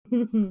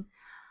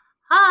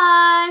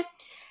Hi.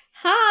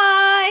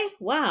 Hi.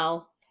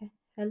 Wow.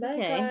 Hello,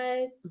 Okay.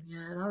 guys.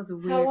 Yeah, that was a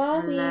weird How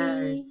are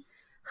hello. we?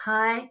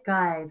 Hi,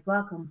 guys.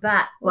 Welcome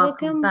back.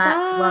 Welcome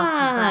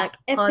back.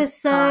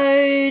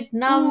 Episode Podcast.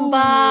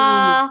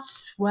 number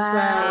 12.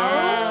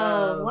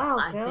 Yeah. Wow,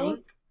 I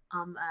girls. think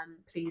I'm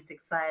pleased,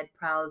 excited,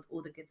 proud,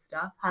 all the good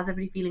stuff. How's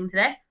everybody feeling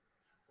today?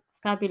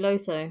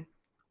 Fabuloso.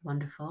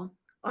 Wonderful.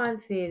 I'm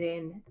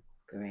feeling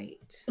great.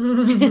 Do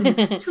you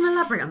want to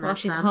elaborate on that, While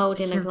she's Sam?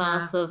 holding a Because,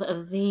 glass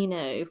of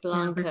Vino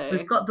Blanco.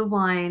 we've got the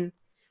wine.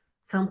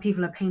 Some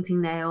people are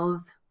painting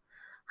nails.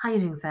 How are you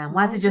doing, Sam?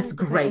 Why is it do you just have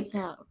to paint great? us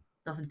out?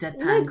 That was a deadpan.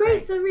 No,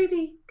 great's a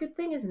really good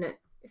thing, isn't it?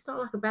 It's not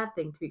like a bad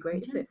thing to be great,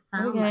 It is didn't it?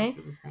 sound Okay. like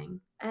it was saying.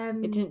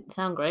 It didn't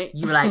sound great.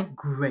 You were like,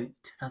 great.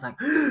 So I was like,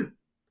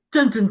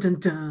 dun dun dun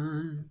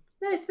dun.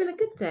 No, it's been a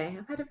good day.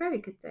 I've had a very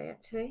good day,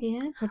 actually.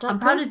 Yeah, productive. I'm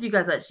proud of you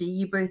guys, actually.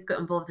 You both got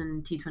involved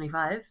in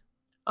T25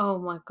 Oh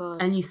my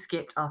god. and you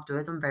skipped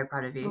afterwards. I'm very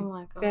proud of Oh you.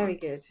 my god. Very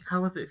good.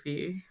 How was it for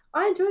you?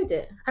 I enjoyed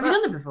it. Have you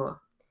done it before?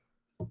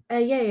 Yeah.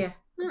 I've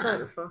Yeah. done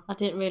it before. I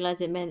didn't realise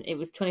it meant it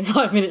was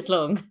 25 minutes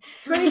long.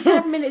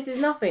 25 minutes is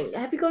nothing.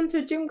 Have you gone to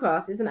a gym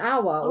class? It's an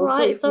hour. All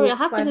right, sorry, I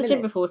have been to the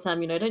gym before,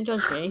 Sam. Don't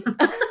judge me.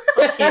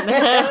 Fucking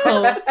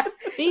hell.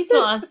 These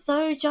lot are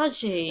so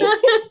judgy.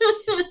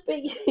 But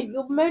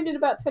you're moaning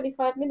about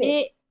 25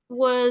 minutes.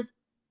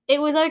 It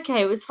was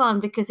okay. It was fun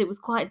because it was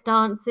quite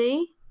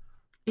dancey.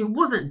 It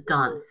wasn't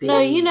dancing.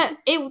 No,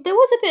 there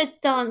was a bit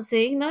of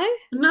dancing. No,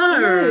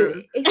 No.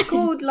 It's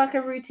called like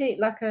a routine,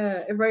 like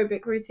a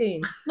aerobic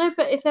routine. no,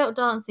 but it felt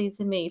dancey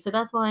to me, so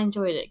that's why I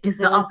enjoyed it. It's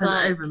the up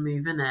and over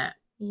move, isn't it?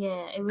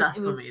 Yeah, it was. That's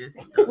it was.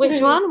 amazing.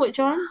 Which one?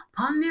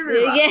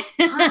 Pandirua.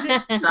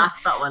 Yeah,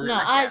 That's that one. No,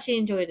 like I it. actually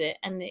enjoyed it,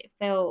 and it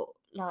felt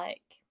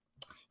like,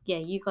 yeah,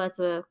 you guys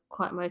were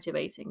quite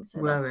motivating,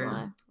 so that's Were we?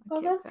 why. I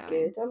Oh, kept that's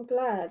going. good. I'm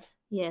glad.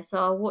 Yeah, so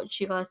I'll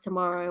watch you guys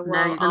tomorrow. No,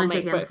 While you're I'll gonna make do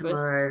it again breakfast.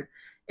 tomorrow.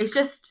 It's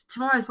just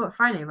tomorrow's what,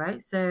 Friday,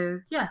 right? So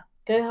yeah,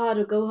 Go hard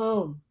or go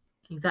home.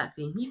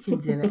 exactly. You can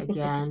do it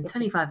again.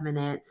 25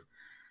 minutes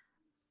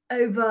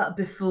over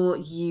before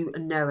you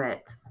know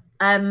it.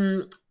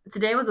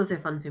 Today was also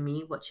fun for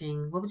me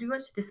watching. What would you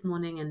watch this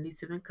morning and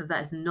Lisa? Because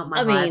that is not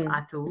my vibe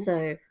at all.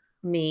 So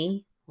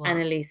me What?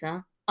 and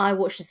Elisa, I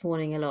watched this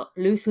morning a lot.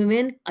 Loose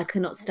Women, I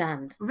could not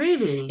stand.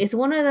 Really? It's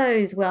one of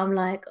those where I'm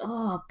like,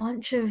 oh, a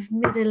bunch of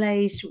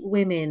middle-aged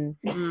women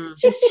Mm,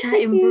 just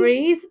chatting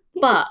breeze.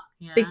 But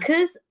yeah.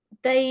 because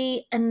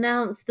they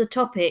announced the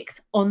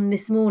topics on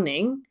this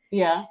morning,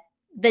 Yeah.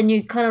 then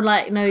you kind of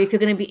like know if you're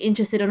going to be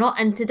interested or not.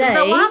 And today, Is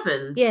that what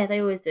happens? yeah, they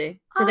always do.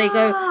 So they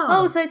go,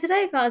 Oh. so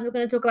today, guys, we're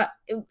going to talk about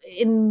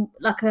in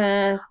like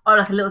a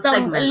like a little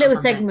segment. a little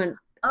segment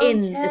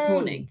in this Okay.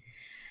 morning.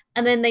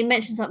 And then they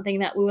mentioned something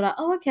that we were like,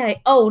 oh,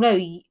 okay. Oh, no,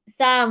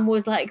 Sam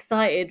was like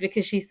excited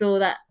because she saw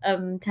that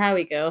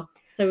Towie girl.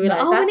 So we were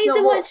like, we need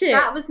to watch it.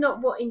 That was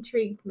not what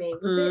intrigued me,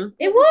 was it?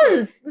 It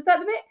was. Was that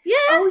the bit? Yeah.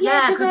 Oh,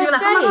 yeah, because because you were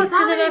of like, oh my God, her face.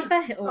 Because of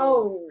her face.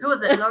 Oh. Who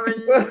was it?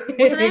 Lauren?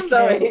 What's her name?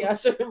 Sorry, I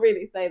shouldn't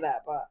really say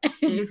that, but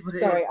It is what it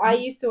sorry. is. I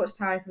used to watch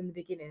Ty from the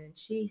beginning, and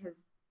she has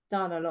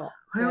done a lot.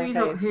 Who are you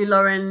talking? Who?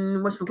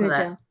 Lauren? What's call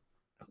that?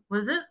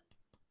 Was it?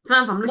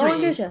 Samantha, I'm looking Lauren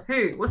at you. Gusher.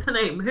 Who? What's her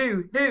name?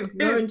 Who?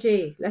 Lauren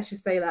G. Let's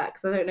just say that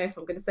because I don't know if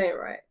I'm going to say it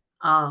right.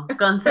 Oh,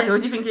 go and say.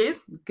 What do you think it is?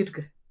 Good.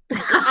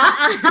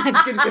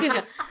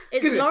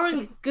 It's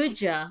Lauren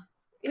Gudger.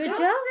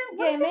 Gudger?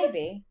 Yeah,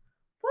 maybe.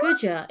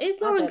 Gudger.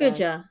 It's I Lauren don't know.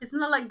 Gudger. It's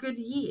not like good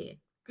year.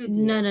 Good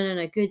No.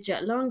 year.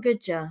 Gudger. Lauren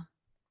Gudger.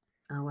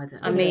 Oh, I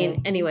don't know. I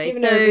mean, anyway, You've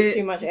given her a bit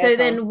too much so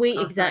then airtime. we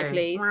Oh,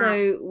 exactly.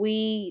 sorry. So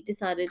we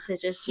decided to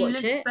just she watch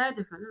looks it. very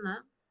different, isn't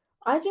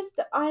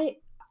it?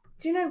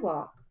 Do you know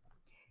what?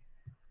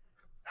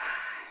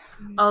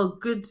 Oh,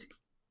 good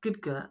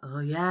girl. Oh,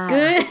 yeah.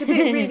 Good. It's a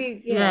bit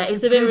really, Yeah,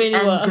 it's a bit good really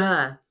and what?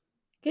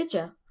 good.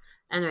 Gudger.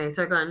 Anyway,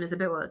 so go on. It's a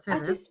bit what? Sorry,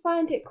 I just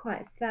find it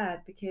quite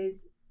sad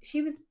because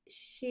she was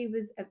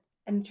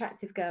an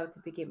attractive girl to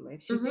begin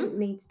with. She Mhm. didn't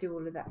need to do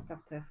all of that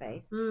stuff to her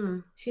face.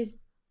 Mm. She's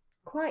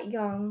quite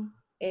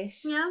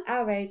young-ish, Yeah.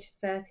 our age,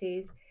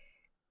 30s,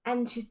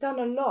 and she's done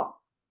a lot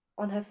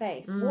on her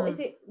face. What Mm. is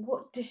it?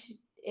 What does she?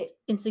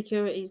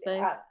 Insecurities,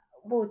 babe.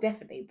 Well,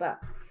 definitely, but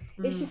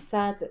it's just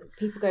sad that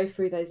people go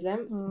through those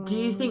lengths. Do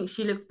you think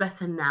she looks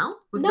better now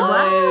with No. the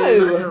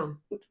work? Not at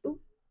all.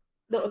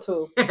 Not at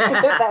all.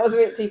 That was a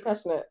bit too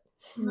passionate.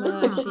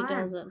 No, she Right.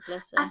 doesn't.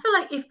 Bless her. I feel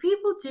like if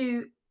people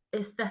do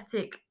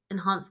aesthetic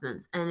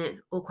enhancements and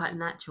it's all quite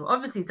natural,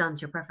 obviously it's down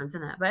to your preference,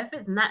 isn't it? But if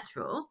it's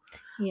natural,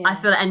 Yeah. I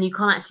feel and you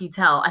can't actually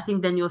tell, I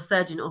think then your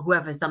surgeon or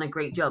whoever's done a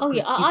great job. Oh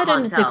yeah, 'cause you I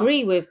don't can't tell.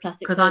 disagree with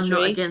plastic Because surgery.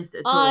 I'm not against it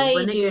at all.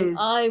 When it goes,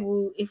 I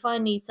will. If I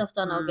need stuff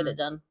done, I'll get it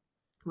done.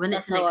 when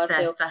That's it's in how I excess,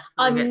 feel. that's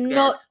when I get I'm scared.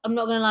 not. I'm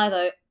not gonna lie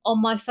though. On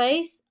my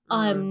face,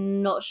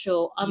 I'm not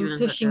sure. You I'm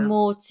wouldn't touch pushing it.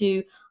 more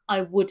to.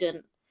 I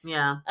wouldn't.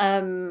 Yeah.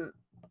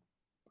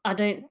 I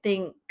don't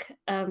think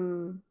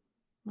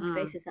my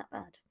face is that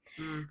bad.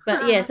 Mm.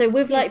 But yeah, so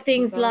with like Yes,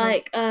 things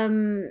darling. like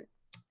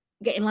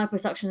getting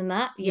liposuction and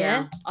that,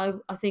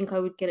 I think I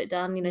would get it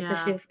done. You know,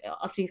 especially Yeah.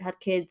 after you've had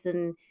kids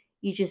and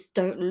you just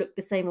don't look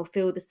the same or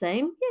feel the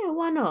same. Yeah,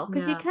 why not?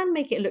 Because you can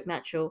make it look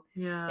natural.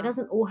 Yeah. It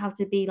doesn't all have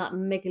to be like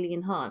megally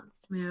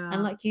enhanced. Yeah.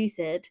 And like you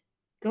said,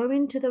 go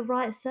into the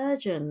right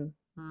surgeon.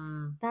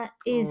 That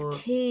is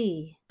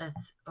key.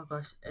 Oh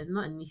gosh,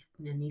 not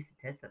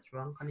anaesthetist. That's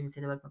wrong. Can't even say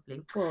the word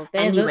properly. Well,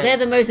 they're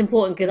the most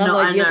important because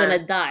otherwise you're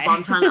gonna die.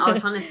 But I was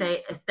trying to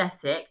say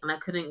aesthetic, and I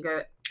couldn't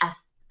go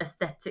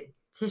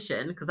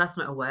aesthetician because that's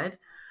not a word.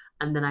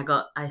 And then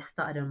I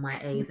started on my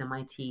A's and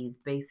my T's,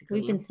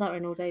 basically. We've been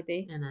stuttering all day,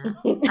 B.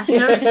 Actually,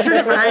 no, it's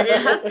true, right?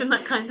 It has been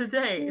that kind of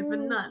day. It's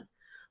been nuts.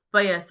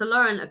 But yeah, so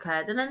Lauren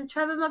occurred, and then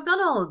Trevor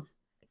McDonald.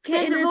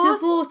 Getting a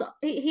divorce.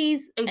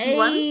 He's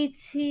 81.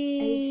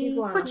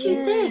 What do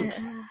you think?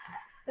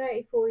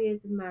 34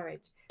 years of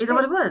marriage. Is that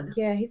what it was?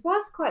 Yeah, his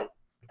wife's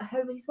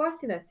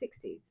in her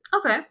 60s.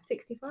 Okay.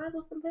 65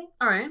 or something.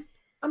 All right.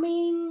 I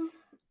mean,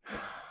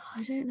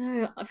 I don't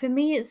know. For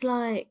me, it's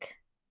like,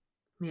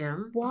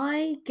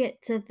 why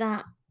get to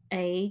that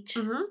age,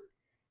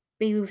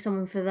 be with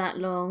someone for that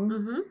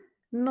long,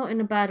 not in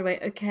a bad way.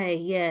 Okay,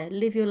 yeah,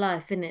 live your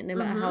life, innit, no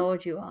matter how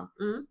old you are.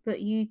 But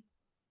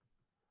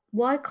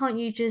why can't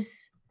you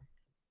just,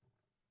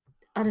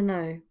 I don't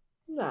know.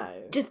 No.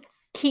 Just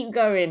keep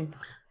going.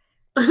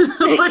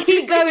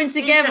 Keep going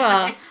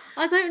together.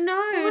 I don't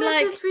know.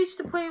 Like, just reached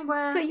a point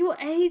where. But you're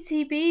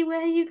 80, B. Where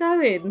are you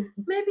going?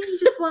 Maybe he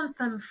just wants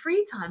some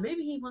free time.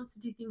 Maybe he wants to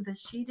do things that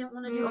she didn't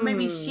want to do, or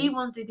maybe she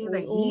wants to do things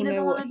that he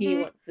doesn't want to do. He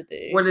wants to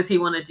do. What does he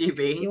want to do,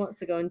 B? He wants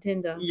to go on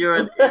Tinder. You're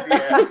an idiot.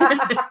 You're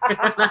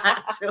an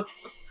actual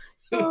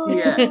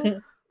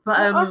idiot. But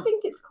I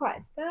think it's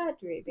quite sad,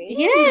 really.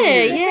 Yeah.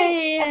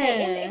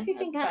 Okay, if you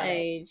think about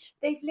it,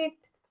 they've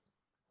lived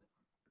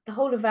the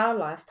whole of our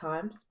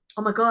lifetimes.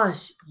 Oh my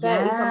gosh,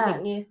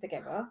 30-something years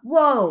together.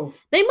 Whoa.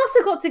 They must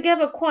have got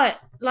together quite,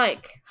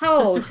 like, how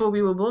old? Just before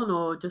we were born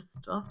or just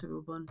after we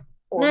were born?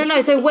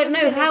 No, so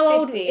how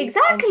old?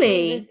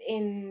 Exactly. And she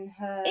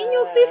was in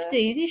your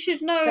 50s, you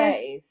should know.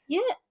 30s.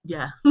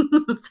 Yeah. So I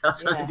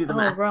was trying to do the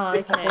maths.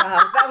 Right, okay.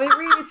 Wow, that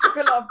really took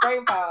a lot of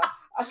brain power.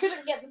 I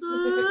couldn't get the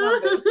specific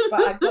numbers,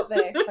 but I got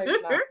there close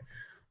enough.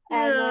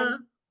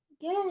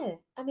 And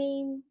I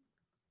mean,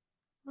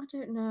 I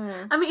don't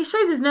know. I mean, it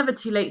shows it's never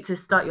too late to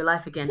start your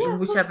life again in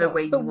whichever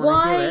way you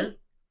want to do it.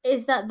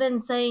 Is that then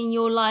saying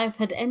your life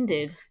had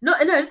ended? No,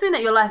 it's saying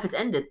that your life has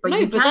ended, but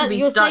you can restart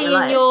you're saying your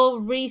life.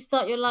 You'll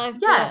restart your life.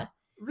 Yeah,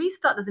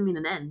 restart doesn't mean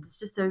an end. It's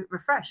just a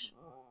refresh.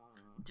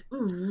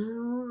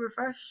 Ooh,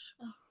 refresh.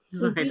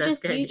 You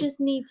just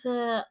need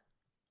to.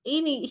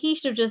 He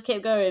should have just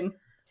kept going.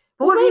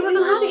 But what if he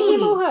wasn't was it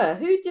him or her?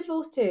 Who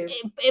divorced who?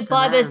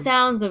 By the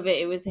sounds of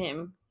it was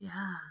him.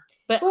 Yeah.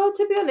 But well,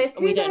 to be honest,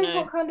 we don't know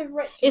what kind of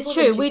wretched. It's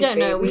true. We don't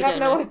know. We have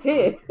no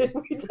idea. We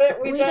don't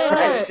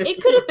know.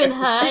 It could have been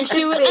her, and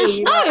she would.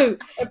 No,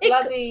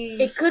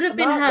 it could have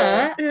been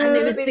her, and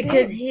it was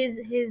because his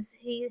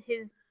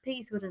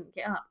piece wouldn't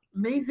get up.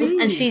 Maybe.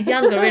 And she's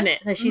younger,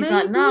 innit? So she's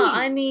like, no,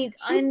 I need.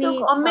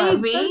 Or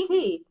maybe. So is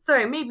he.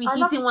 Sorry, maybe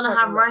he didn't want to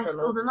have rice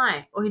all the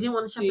night, or he didn't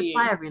want shepherd's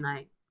pie every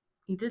night.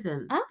 He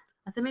didn't. Huh?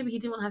 I said maybe he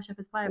didn't want to have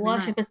shepherd's pie every night. night.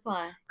 Why shepherd's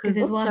pie? Because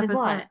his wife is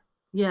white.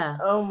 Yeah.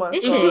 Oh my god.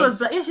 If she was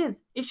black,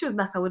 if she was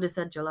black, I would have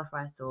said jollof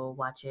rice or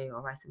wache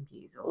or rice and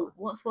peas or.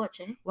 What's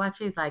wache?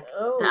 Wache is like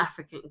the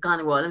African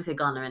Ghana. Well, let me say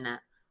Ghana in it.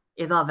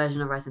 It's our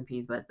version of rice and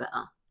peas, but it's better.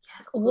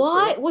 Yes.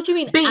 Why? What do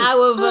you mean?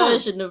 Our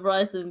version of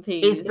rice and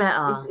peas? It's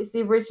better. It's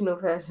the original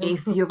version.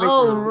 It's the original.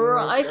 Oh,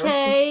 right.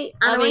 Okay.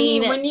 And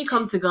when you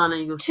come to Ghana,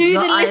 you'll see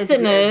the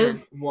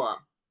listeners. What?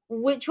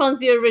 Which one's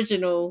the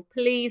original?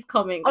 Please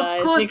comment, guys.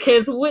 Of course,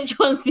 because which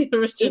one's the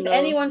original? If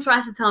anyone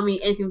tries to tell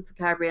me anything from the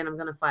Caribbean, I'm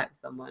gonna fight with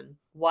someone.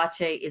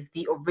 Wache is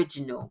the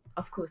original.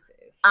 Of course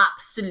it is.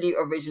 Absolute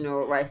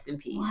original rice and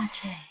peas.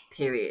 Wache.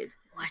 Period.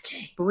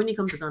 Wache. But when you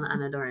come to Ghana,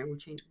 Anna, don't worry, we'll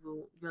change.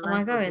 Your life am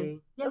I going?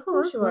 Be... Yeah, of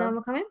course. When am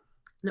I coming?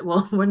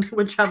 Well, when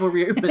travel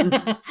reopens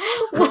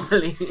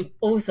properly.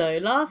 Also,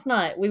 last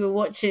night we were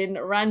watching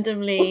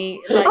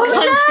randomly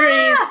countries.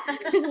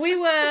 Yeah! We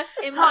were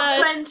in top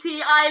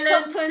 20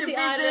 islands,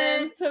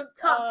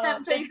 top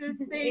 10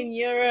 places in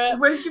Europe.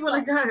 Where do you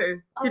want to go?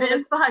 Did it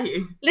inspire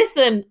you?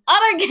 Listen, I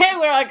don't care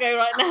where I go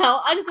right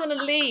now. I just want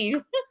to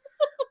leave.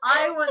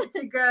 I want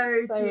to go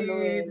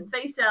to the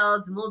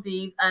Seychelles, the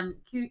Maldives,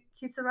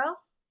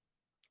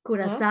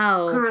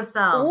 Curaçao.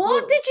 Curacao.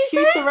 What did you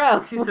say?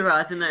 Curaçao,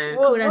 I don't know.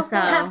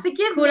 Curacao.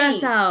 Forgive me.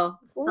 Curacao.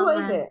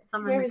 What is it?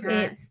 Where is it?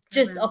 It's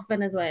just off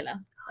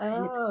Venezuela.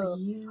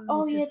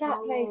 Oh yeah, that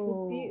place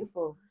was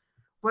beautiful.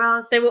 Where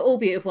else? They were all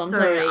beautiful. I'm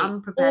sorry.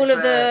 All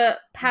of the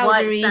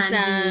powdery white sandy,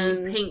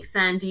 sands, pink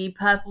sandy,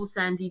 purple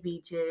sandy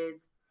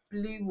beaches,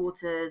 blue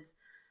waters,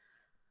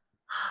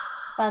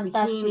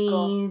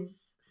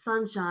 bikinis,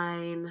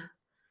 sunshine.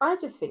 I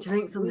just think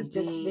drinks on the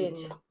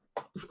beach.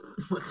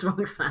 What's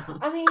wrong, Sam?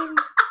 I mean,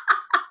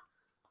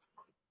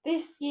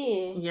 this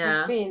year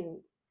has been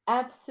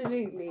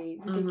absolutely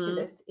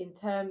ridiculous in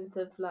terms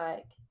of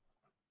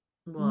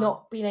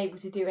not being able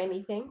to do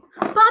anything.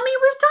 But I mean,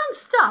 we've done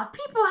stuff.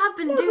 People have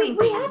been doing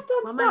we things. have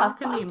done stuff.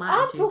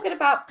 I'm talking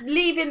about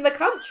leaving the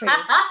country.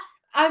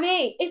 I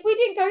mean, if we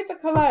didn't go to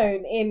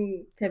Cologne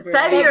in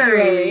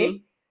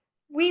February,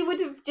 we would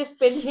have just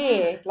been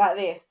here like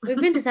this. We've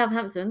been to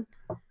Southampton.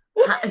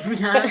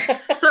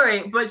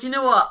 Sorry, but you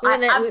know what?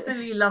 I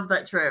absolutely love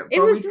that trip.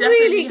 It was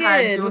really good.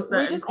 Had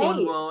Dorset and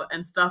Cornwall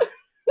and stuff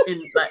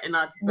in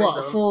our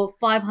disposal. What, for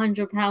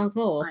 £500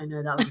 more? I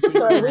know, that was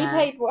sorry, we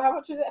paid how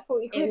much was it?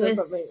 40 quid it was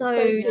or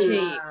something? So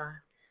cheap. Yeah.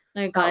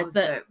 No, guys,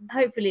 but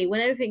hopefully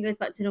when everything goes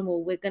back to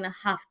normal, we're gonna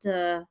have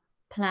to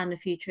plan a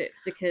few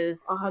trips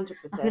because 100%.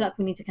 I feel like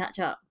we need to catch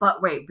up.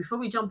 But wait, before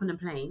we jump on a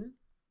plane,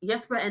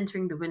 yes, we're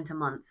entering the winter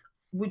months.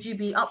 Would you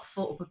be up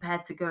for or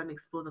prepared to go and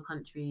explore the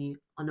country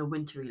on a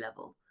wintry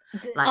level?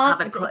 Like have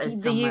a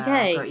cottage the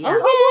UK. Yeah.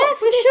 Oh yeah,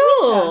 for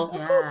sure.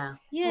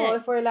 Yeah. Well,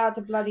 if we're allowed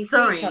to bloody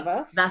see each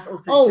other. That's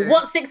also true.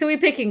 What 6 are we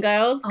picking,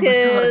 girls?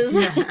 Because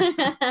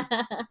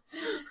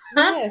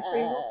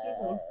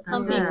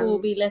some people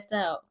will be left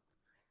out.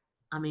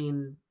 I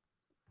mean,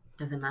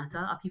 does it matter?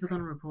 Are people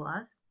going to report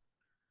us?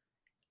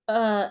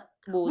 Well,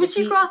 would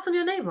you grass on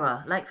your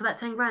neighbour, like for that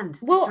 10 grand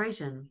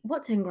situation?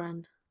 What 10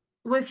 grand?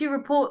 Well, if you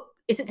report,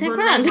 is it 10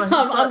 grand?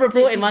 I'm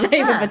reporting my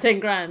neighbour for 10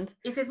 grand.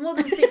 If it's more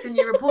than 6 and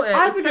you report it,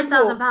 it's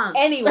 £10,000.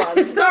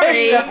 Anyone?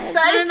 Sorry,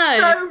 that is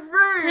so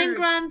rude. 10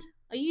 grand.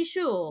 Are you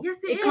sure? Yes,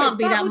 it can't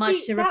be that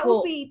much to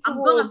report.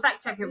 I'm gonna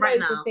fact check it right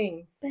now.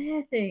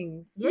 Bare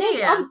things.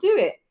 Yeah, I'll do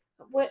it.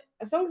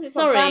 As long as it's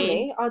not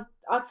family,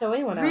 I'd tell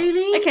anyone else.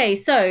 Really? Okay,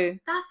 so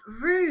that's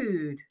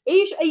rude.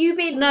 Are you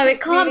being? No,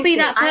 it can't be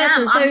that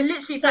person. So I'm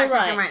literally fact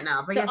checking right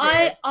now. But so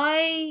yes,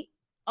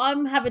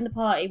 I'm having the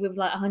party with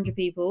like 100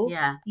 people.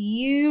 Yeah.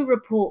 You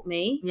report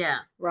me. Yeah.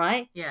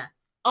 Right. Yeah.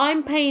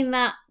 I'm paying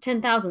that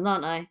 10,000,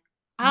 aren't I?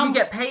 You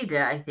get paid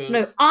it, I think.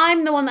 No,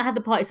 I'm the one that had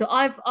the party, so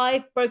I've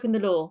broken the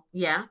law.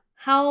 Yeah.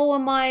 How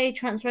am I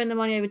transferring the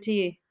money over to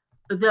you?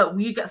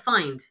 You get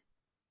fined.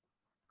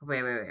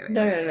 Wait.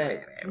 No.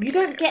 You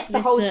don't get the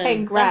whole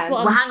 10 grand.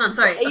 Well, hang on,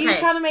 sorry. Are you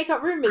trying to make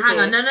up rumours? Hang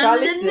on, no.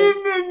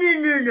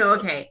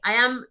 Okay, I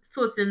am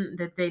sourcing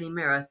the Daily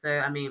Mirror, so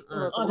I mean,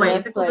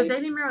 is it called the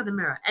Daily Mirror or the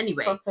Mirror?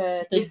 Anyway,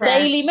 the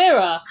Daily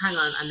Mirror. Hang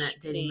on, and the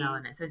Daily Mirror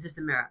on it, so it's just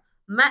a mirror.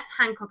 Matt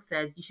Hancock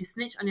says you should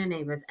snitch on your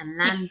neighbours and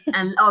land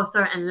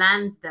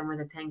land them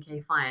with a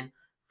 10k fine.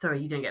 Sorry,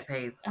 you don't get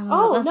paid.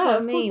 Oh, that's what I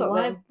mean.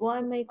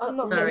 Why make us?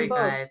 Sorry,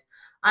 guys.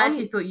 I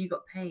actually thought you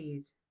got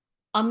paid.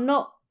 I'm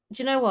not.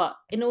 Do you know what?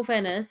 In all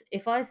fairness,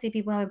 if I see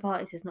people having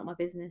parties, it's not my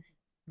business.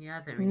 Yeah,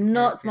 I don't really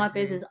Not my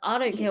business. I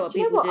don't care what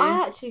people do.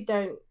 I actually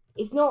don't.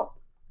 It's not.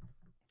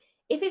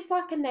 If it's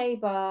like a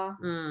neighbour,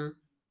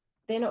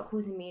 they're not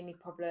causing me any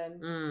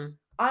problems.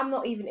 I'm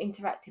not even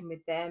interacting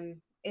with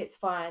them. It's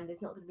fine.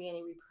 There's not going to be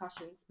any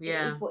repercussions.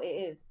 Yeah. It is what it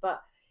is.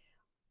 But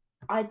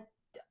I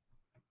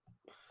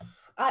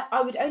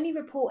would only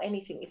report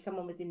anything if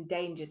someone was in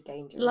danger.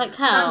 Like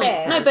how?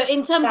 No, but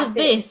in terms of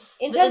this,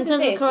 in terms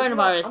of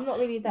coronavirus, I'm not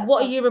really that.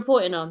 What are you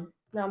reporting on?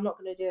 No, I'm not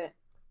going to do it.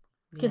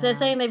 Because they're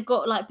saying they've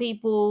got like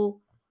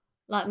people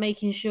like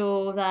making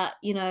sure that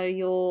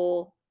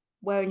you're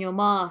wearing your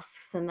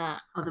masks and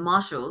that. Oh, the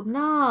marshals?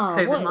 No.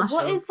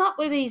 What is up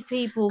with these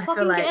people?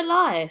 Fucking like get a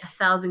life.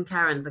 1,000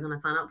 Karens are going to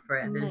sign up for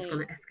it and then it's going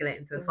to escalate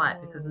into a fight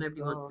because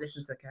nobody wants to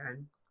listen to a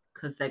Karen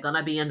because they're going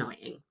to be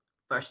annoying,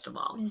 first of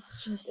all.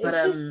 It's just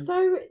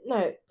so...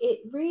 No,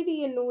 it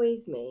really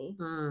annoys me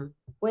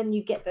when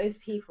you get those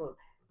people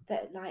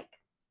that like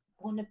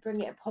want to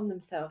bring it upon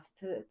themselves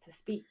to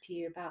speak to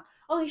you about,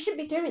 you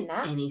shouldn't be doing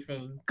that.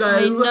 Anything.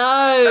 I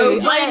know.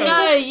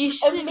 You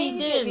shouldn't be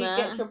doing that.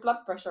 It gets your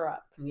blood pressure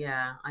up.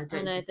 Yeah, I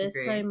don't disagree.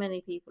 There's so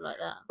many people like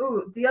that.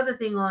 Oh, the other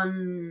thing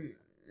on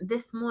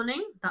this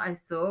morning that we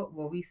saw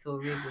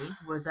really,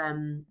 was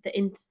the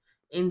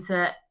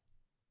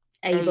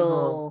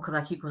inter-able, because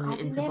I keep calling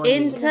it interbody.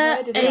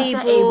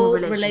 Inter-able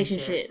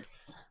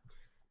relationships.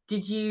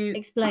 Did you...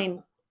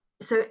 Explain.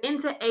 So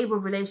inter-able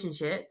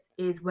relationships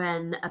is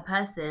when a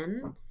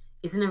person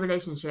is in a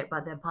relationship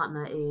but their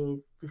partner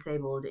is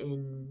disabled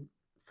in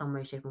some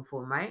way, shape or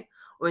form, right?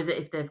 Or is it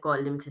if they've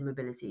got limited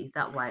mobility? Is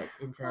that why it's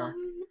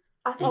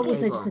I think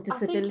it's just a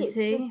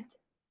disability.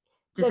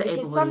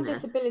 Because some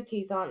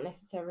disabilities aren't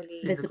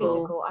necessarily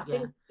physical. I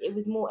think it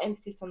was more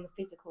emphasis on the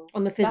physical.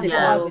 On the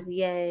physical,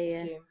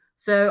 yeah.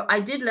 So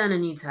I did learn a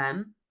new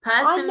term.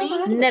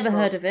 Personally, never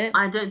heard of it.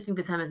 I don't think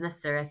the term is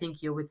necessary. I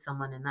think you're with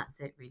someone and that's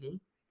it, really.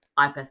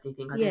 I personally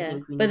think. I don't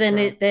think we need. But then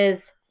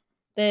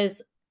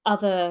there's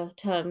other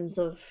terms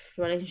of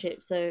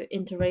relationships. So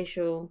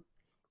interracial,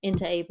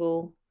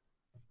 interable.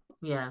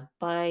 Yeah.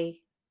 By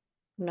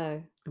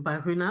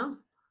who now?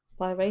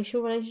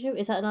 Biracial relationship,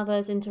 is that another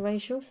as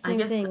interracial?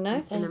 Same thing,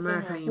 no? In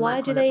America,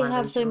 why do they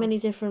have so many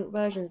different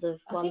versions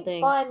of one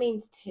thing? Bi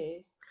means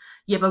two.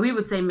 Yeah, but we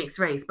would say mixed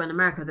race, but in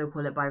America they'll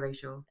call it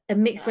biracial. A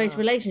mixed race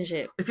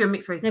relationship. If you're a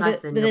mixed race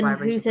person, but you're then biracial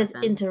who says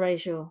person.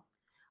 Interracial?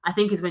 I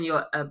think it's when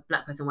you're a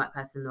black person, white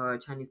person, or a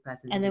Chinese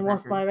person. And then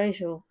what's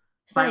biracial?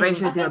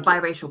 Biracial is you're a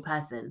biracial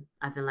person,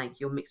 as in like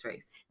you're mixed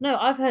race. No,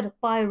 I've heard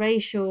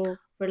biracial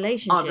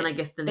relationship. Oh, then I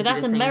guess but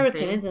that's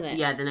American, isn't it?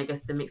 Yeah, then I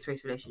guess the mixed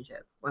race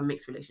relationship or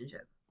mixed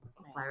relationship,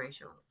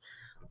 biracial.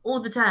 All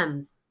the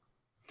terms.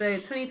 So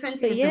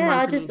 2020. But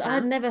yeah, I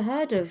had never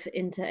heard of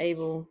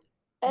interable.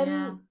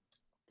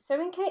 So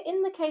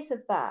in the case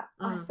of that,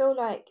 I feel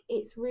like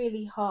it's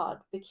really hard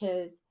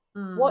because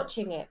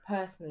watching it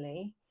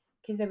personally,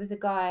 because there was a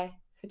guy,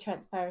 for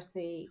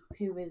transparency,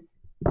 who was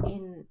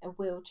in a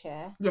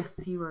wheelchair. Yes,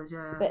 he was,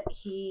 yeah. But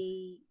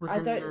I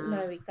don't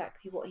know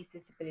exactly what his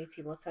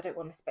disability was, so I don't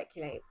want to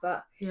speculate.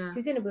 But he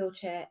was in a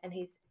wheelchair, and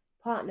his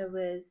partner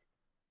was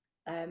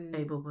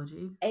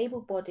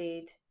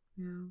able-bodied,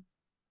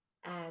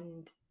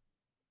 and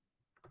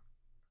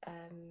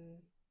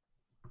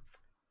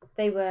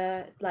they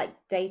were like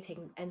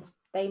dating, and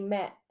they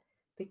met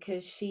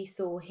because she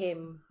saw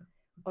him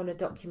on a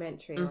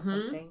documentary or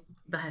something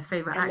that her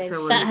favorite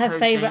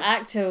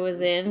actor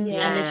was in, and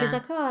then she's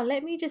like, "Oh,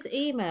 let me just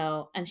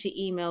email," and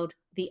she emailed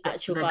the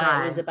actual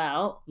guy it was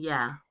about.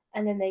 Yeah,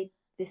 and then they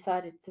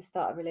decided to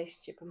start a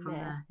relationship from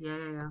there.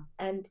 Yeah.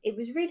 And it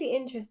was really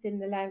interesting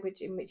the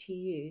language in which he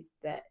used,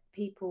 that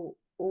people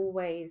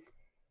always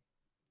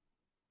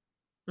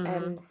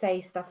say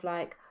stuff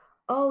like,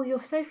 "Oh,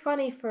 you're so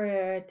funny for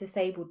a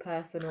disabled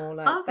person," or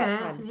like that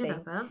kind of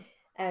thing.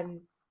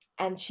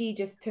 And she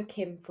just took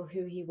him for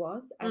who he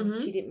was, and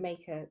she didn't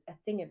make a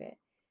thing of it.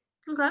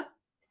 Okay.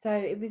 So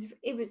it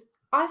was.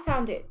 I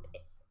found it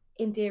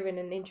endearing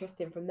and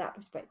interesting from that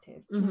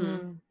perspective.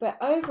 But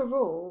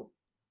overall,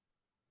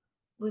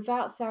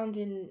 without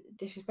sounding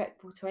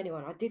disrespectful to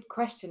anyone, I did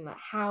question, like,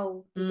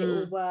 how does it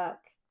all work?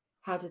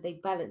 How do they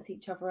balance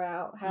each other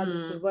out? How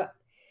does it work?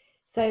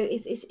 So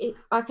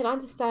I can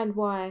understand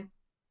why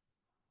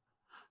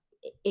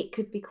it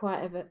could be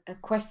quite a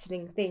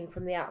questioning thing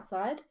from the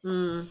outside.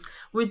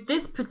 With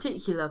this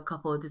particular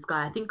couple, this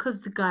guy, I think because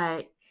the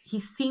guy,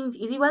 is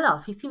he well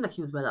off? He seemed like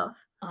he was well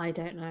off. I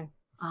don't know.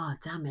 Oh,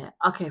 damn it.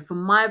 Okay,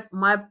 from my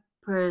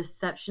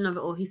perception of it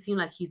all, he seemed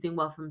like he's doing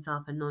well for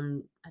himself, a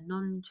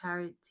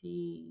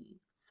non-charity.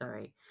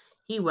 Sorry.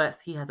 He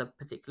has a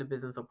particular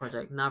business or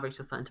project. Now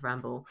Rachel's starting to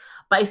ramble.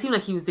 But it seemed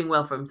like he was doing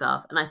well for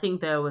himself. And I think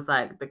there was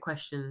like the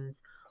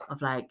questions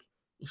of like,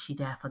 is she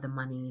there for the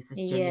money? Is this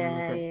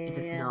genuine? Is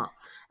this not?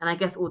 And I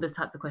guess all those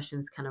types of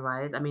questions can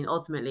arise. I mean,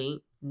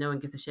 ultimately, no one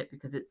gives a shit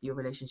because it's your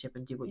relationship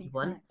and do what you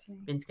want.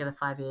 Been together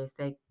 5 years.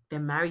 They're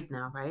married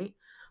now, right?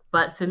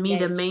 But for me,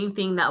 the main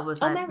thing that was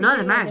like,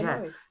 they're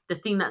married. The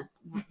thing that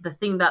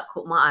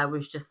caught my eye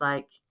was just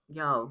like,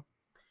 yo,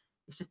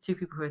 it's just two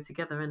people who are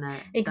together,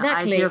 innit?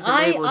 Exactly.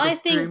 I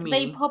think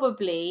they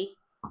probably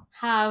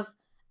have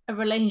a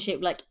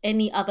relationship like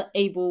any other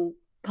able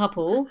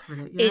couple.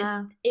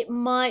 It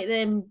might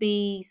then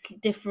be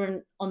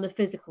different on the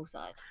physical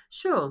side.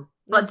 Sure.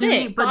 But do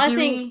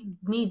we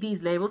need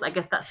these labels? I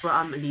guess that's where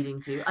I'm leading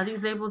to. Are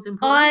these labels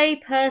important?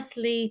 I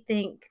personally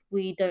think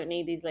we don't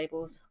need these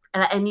labels.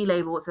 And any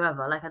label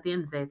whatsoever. Like at the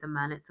end of the day, it's a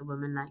man, it's a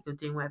woman. Like you're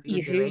doing whatever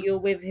you're doing. You're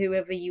with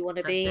whoever you want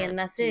to be, and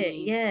that's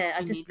it.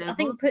 I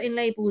think putting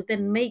labels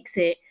then makes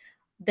it.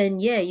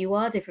 Then you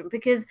are different,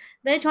 because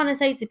they're trying to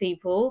say to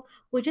people,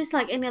 we're just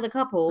like any other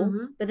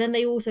couple, but then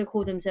they also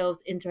call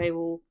themselves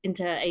interable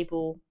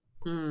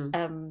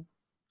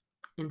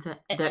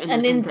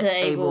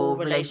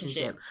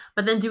relationship.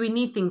 But then do we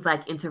need things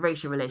like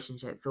interracial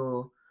relationships,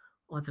 or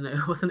I don't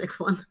know, what's the next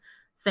one?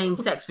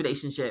 Same-sex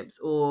relationships,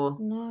 or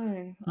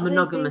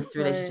monogamous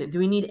relationships? Do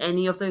we need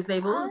any of those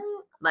labels?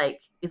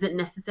 Like, is it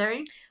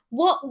necessary?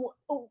 What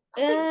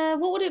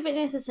would it be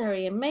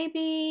necessary? And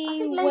maybe I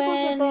think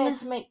labels are there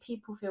to make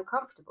people feel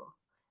comfortable.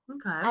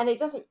 Okay. And it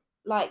doesn't,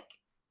 like,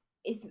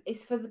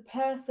 it's for the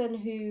person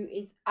who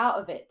is out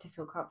of it to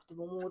feel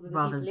comfortable more than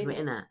the people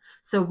in it.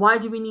 So why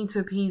do we need to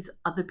appease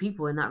other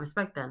people in that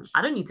respect then?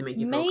 I don't need to make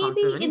you feel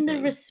comfortable. Maybe in the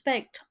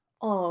respect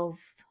of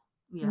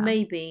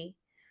maybe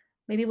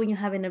when you're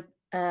having a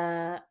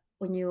child,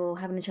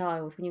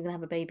 when you're gonna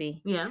have a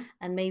baby,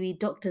 and maybe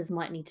doctors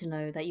might need to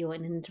know that you're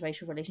in an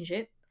interracial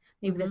relationship.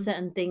 Maybe there's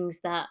certain things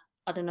that,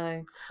 I don't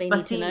know, they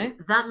need to know.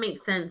 That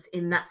makes sense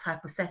in that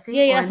type of setting.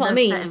 Yeah, that's what I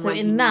mean. So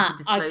in that,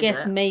 I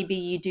guess maybe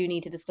you do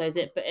need to disclose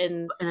it, but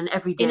in an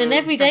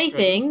everyday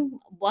thing,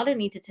 I don't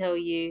need to tell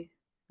you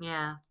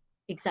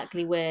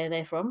exactly where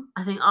they're from.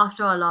 I think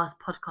after our last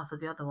podcast or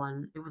the other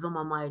one, it was on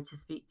my mind to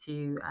speak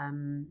to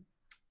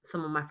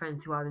some of my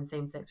friends who are in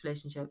same-sex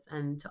relationships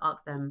and to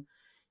ask them,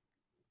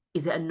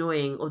 is it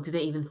annoying, or do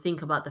they even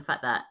think about the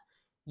fact that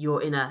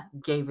you're in a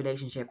gay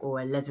relationship or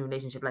a lesbian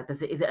relationship? Like,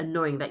 is it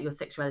annoying that your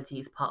sexuality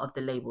is part of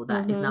the label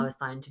that is now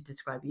assigned to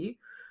describe you?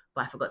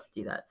 But I forgot to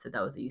do that, so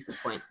that was a useless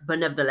point. But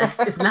nevertheless,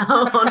 it's now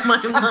on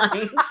my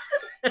mind.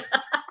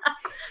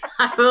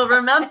 I will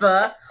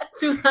remember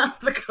to have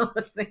the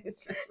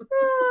conversation.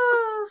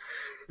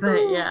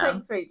 But yeah,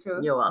 thanks,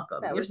 Rachel. You're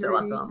welcome. You're so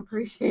welcome.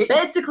 Appreciate it.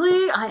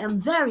 Basically, I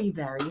am very,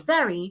 very,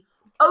 very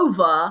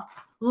over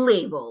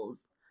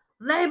labels.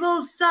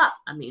 Labels suck.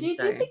 I mean, do you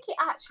think it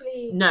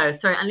actually? No,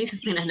 sorry.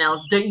 Annalisa's painting her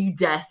nails. Don't you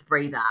dare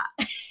spray that.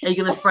 Are you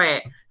gonna spray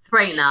it?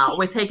 Spray it now.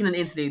 We're taking an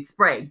interlude.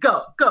 Spray.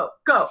 Go, go,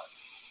 go.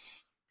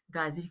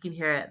 Guys, if you can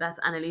hear it, that's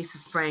Annalisa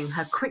spraying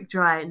her quick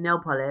dry nail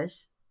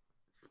polish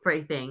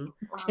spray thing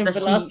that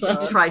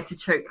she tried to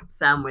choke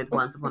Sam with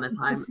once upon a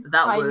time.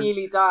 That I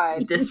nearly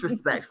died.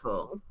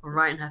 Disrespectful.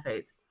 Right in her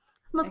face.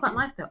 It smells quite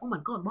nice though. Oh my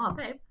god, wow,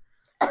 babe.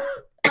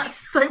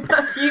 That's so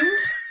perfumed.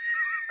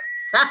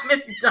 Sam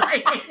is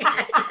dying.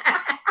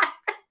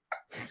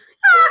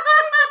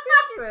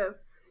 Ridiculous.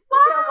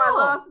 Get on my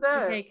last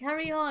nerve. Okay,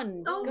 carry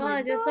on. Oh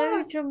God, you're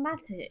so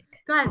dramatic.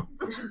 Guys,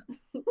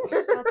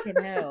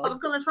 fucking hell. I was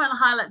gonna try and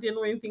highlight the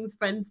annoying things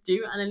friends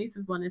do, and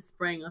Elisa's one is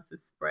spraying us with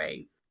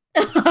sprays.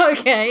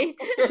 Okay.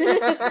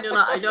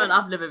 I don't.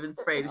 I've never been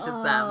sprayed. It's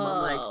just them.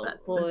 I'm like,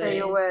 that's say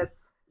your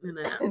words.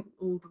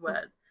 All the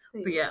words.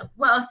 But yeah,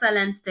 what else did I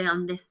learn today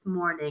on this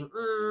morning?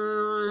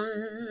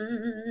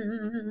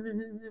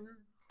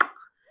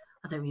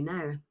 I don't really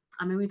know.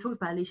 I mean, we talked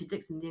about Alicia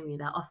Dixon, didn't we?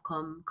 That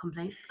Ofcom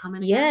complaints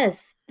coming.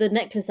 Yes, the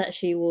necklace that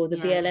she wore, the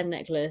BLM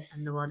necklace.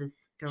 And the world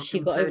is. She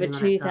got over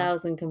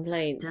 2,000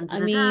 complaints. I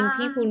mean,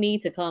 people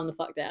need to calm the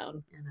fuck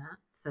down.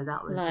 So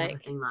that was the other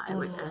thing that I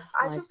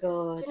witnessed.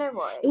 God. Do you know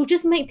what? It will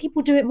just make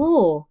people do it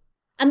more.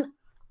 And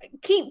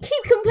keep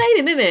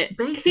complaining, innit?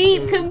 Basically,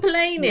 keep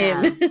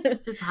complaining. Yeah.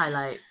 Just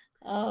highlight.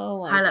 Oh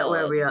my highlight God.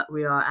 where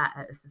we are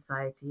at a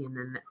society, and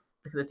then let's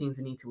look at the things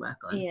we need to work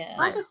on. Yeah.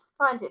 I just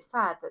find it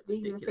sad that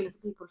these are the things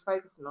people are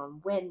focusing on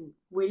when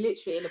we're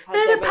literally in a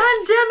pandemic.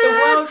 The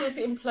world is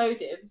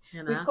imploding.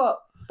 We've got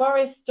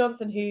Boris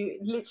Johnson, who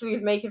literally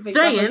is making things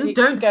stay in,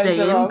 don't stay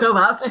in, go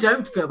out,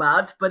 don't go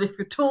out. But if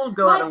you're tall,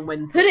 go out on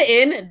Wednesday. Put it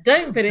in,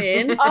 don't put it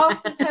in.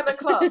 After 10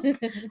 o'clock.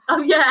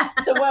 Oh yeah.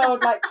 The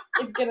world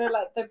is gonna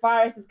the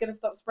virus is gonna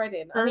stop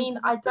spreading. I mean,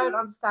 I don't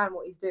understand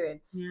what he's doing.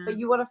 Yeah. But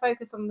you want to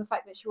focus on the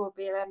fact that she wore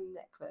a BLM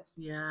necklace.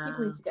 Yeah.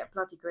 People need to get a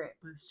bloody grip.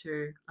 That's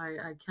true.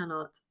 I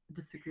cannot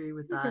disagree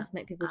with that. Just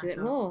make people do it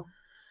more.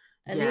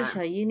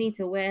 Alicia, you need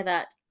to wear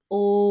that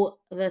all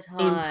the time.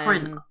 In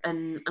print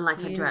and like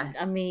a dress.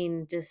 I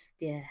mean, just,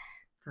 yeah.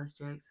 That's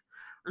jokes.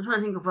 I'm trying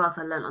to think of what else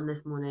I learned on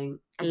this morning.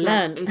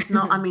 Again, it's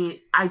not, I mean,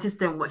 I just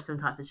don't watch them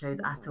types of shows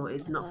at all.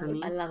 It's not for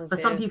me. I love it. But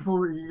some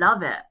people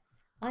love it.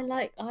 I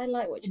like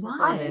watching Why?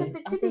 I don't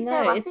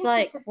know. It's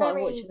like what I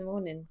watch in the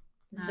morning.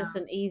 It's just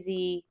an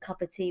easy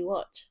cup of tea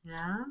watch.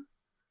 Yeah.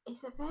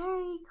 It's a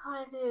very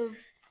kind of...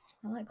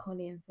 I like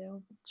Holly and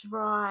Phil.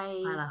 Dry.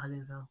 I like Holly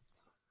and Phil.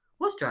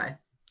 What's dry?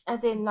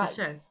 As in, like... The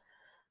show.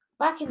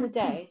 Back in the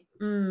day,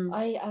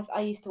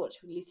 I used to watch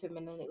Loose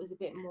Women, and it was a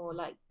bit more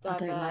like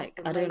diverse.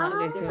 I don't like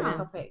Loose Women.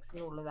 Topics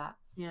and all of that.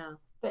 Yeah.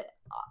 But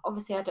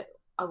obviously,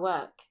 I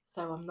work,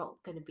 so I'm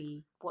not going to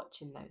be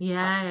watching those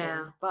types of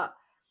things. But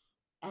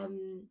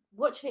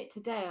watching it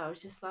today, I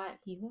was just like,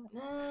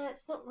 nah,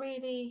 it's not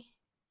really.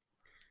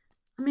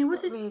 I mean,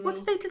 what did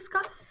they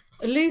discuss?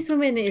 Loose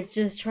Women is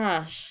just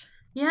trash.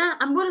 Yeah,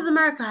 and what does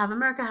America have?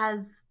 America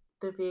has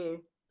The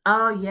View.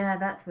 Oh yeah,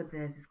 that's what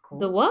this is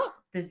called. The what?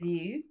 The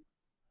View.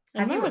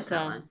 Have you watched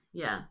that one?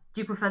 Yeah.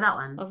 Do you prefer that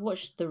one? I've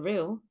watched The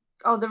Real.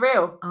 Oh, The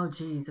Real. Oh,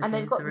 jeez. Okay, and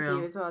they've got The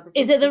View as well.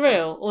 Is it The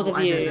Real or The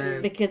View?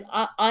 Because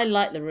I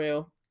like The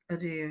Real. Oh,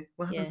 do you?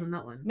 What happens on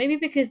that one? Maybe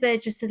because they're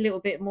just a little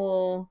bit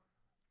more...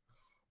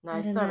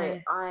 No,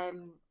 sorry.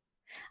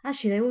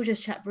 Actually, they all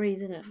just chat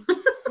breeze, isn't it?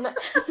 No,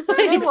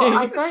 do you know what?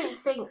 I don't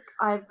think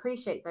I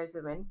appreciate those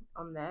women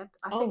on there.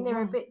 I think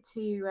they're a bit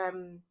too...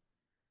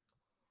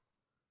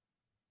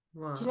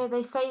 What? Do you know,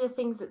 they say the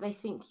things that they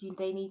think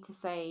they need to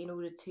say in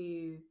order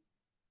to...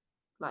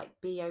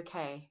 be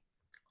okay.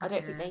 I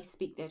don't think they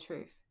speak their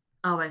truth.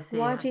 Oh, I see.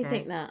 Why do you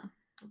think that?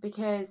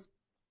 Because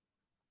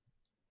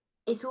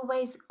it's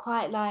always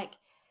quite like,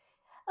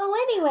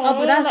 anyway. Oh,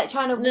 but that's like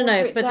trying to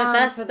water it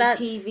down for the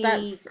TV.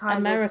 That's kind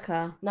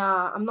America.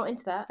 Nah, I'm not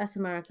into that. That's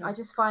America. I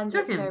just find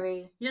it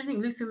very. You don't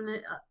think Loose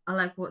Women are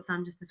like what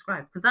Sam just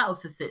described? Because that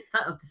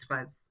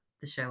describes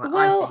the show.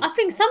 Well, I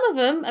think some of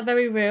them are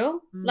very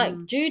real. Like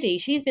Judy,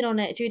 she's been on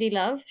it. Judy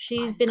Love,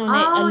 she's been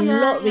on it a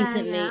lot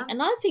recently,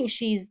 and I think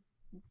she's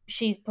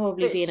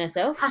probably being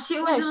herself. Has she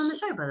always been on the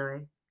show, by the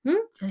way?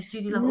 Has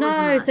Judy Love always been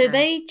on that so show?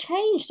 they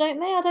changed, don't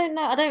they? I don't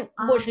know. I don't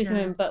watch Loose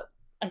Women, but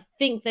I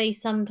think they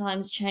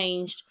sometimes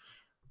change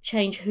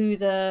who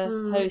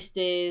the host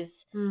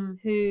is,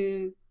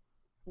 who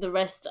the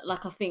rest.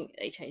 Like I think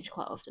they change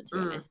quite often, to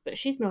be honest. But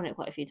she's been on it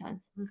quite a few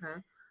times.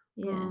 Okay.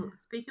 Yeah. Well,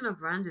 speaking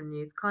of random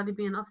news, Cardi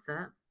B and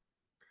Offset.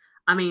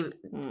 I mean,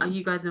 are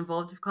you guys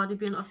involved with Cardi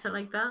B and Offset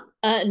like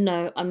that?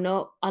 No, I'm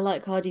not. I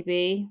like Cardi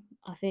B.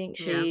 I think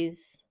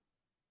she's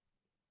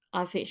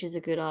a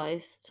good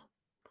artist.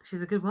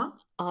 She's a good what?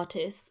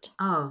 Artist.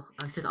 Oh,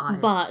 I said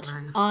artist. But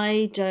right.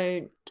 I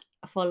don't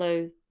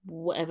follow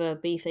whatever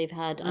beef they've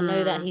had. I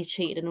know that he's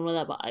cheated and all of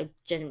that, but I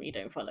genuinely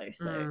don't follow.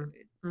 So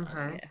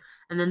okay.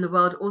 And then the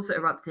world also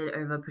erupted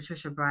over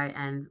Patricia Bright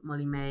and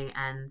Molly May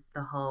and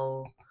the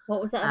whole. What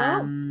was that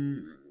about?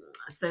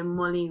 So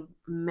Molly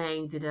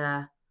May did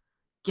a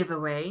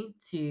giveaway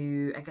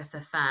to, I guess,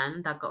 a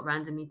fan that got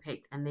randomly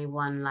picked, and they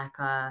won like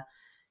a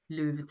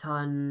Louis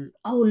Vuitton.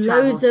 Oh,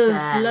 loads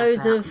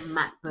of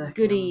MacBook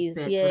goodies,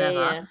 bits,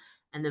 whatever.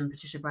 And then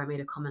Patricia Bright made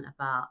a comment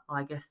about,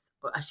 I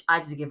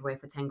did a giveaway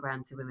for 10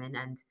 grand to women,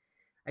 and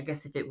I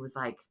guess if it was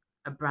like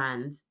a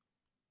brand,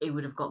 it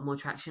would have got more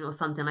traction or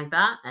something like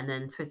that. And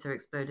then Twitter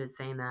exploded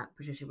saying that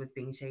Patricia was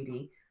being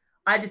shady.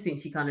 I just think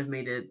she kind of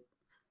made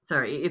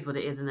Sorry, it is what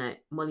it is, isn't it?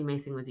 Molly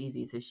Mason was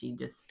easy, so she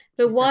just.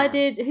 But why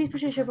who's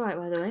Patricia Bright,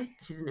 by the way?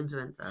 She's an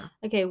influencer.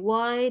 Okay,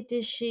 why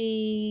did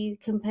she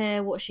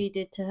compare what she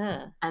did to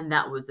her? And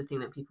that was the thing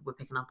that people were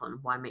picking up on.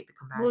 Why make the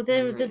comparison?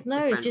 Well, there's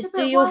no, just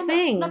do your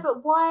thing. No,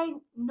 but why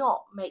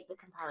not make the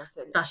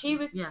comparison? She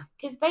was,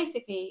 because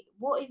basically,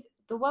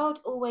 the world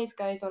always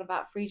goes on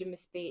about freedom of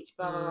speech,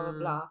 blah, blah, blah, blah,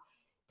 blah.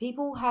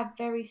 People have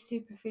very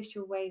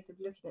superficial ways of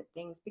looking at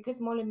things because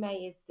Molly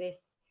May is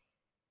this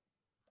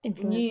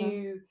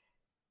new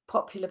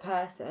popular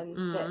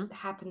person that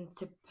happens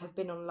to have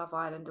been on Love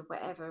Island or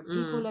whatever.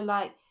 People are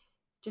like,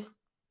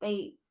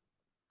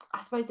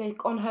 I suppose they're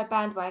on her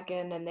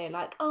bandwagon and they're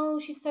like, oh,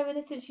 she's so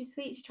innocent, she's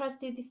sweet, she tries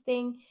to do this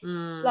thing.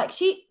 Like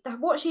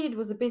what she did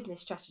was a business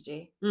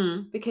strategy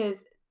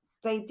because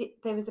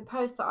there was a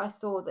post that I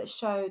saw that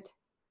showed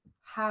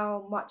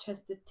how much her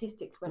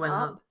statistics went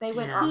up. They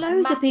went up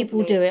loads massively. Of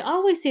people do it. I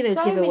always see those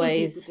giveaways.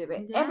 Many people do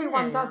it. Yeah.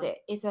 Everyone does it.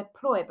 It's a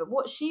ploy. But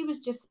what she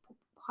was just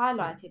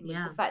highlighting was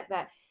the fact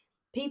that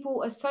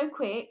people are so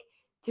quick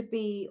to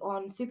be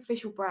on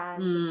superficial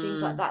brands and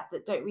things like that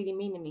don't really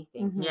mean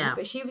anything. Yeah.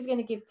 But she was going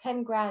to give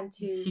 10 grand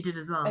to she did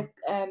as well.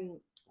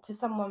 To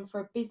someone for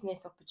a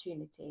business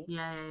opportunity.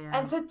 Yeah.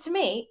 And so to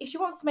me, if she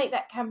wants to make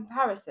that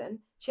comparison,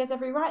 she has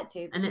every right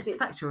to. And it's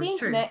factual. The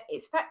it's internet, true.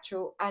 It's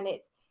factual, and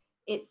it's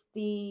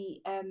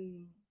the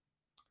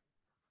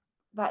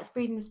that's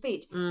freedom of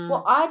speech.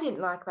 What I didn't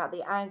like about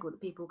the angle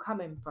that people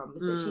coming from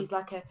was that she's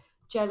like a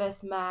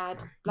jealous,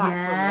 mad black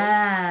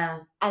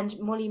woman, and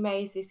Molly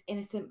May's this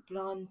innocent,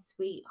 blonde,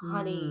 sweet,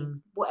 honey,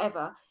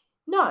 whatever.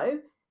 No,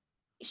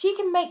 she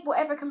can make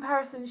whatever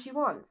comparison she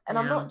wants, and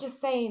I'm not just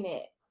saying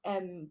it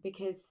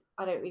because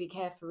I don't really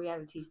care for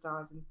reality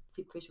stars and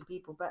superficial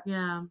people, but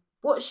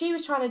what she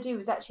was trying to do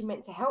was actually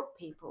meant to help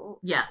people.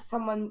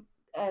 Someone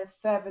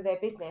further their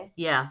business.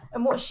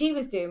 And what she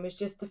was doing was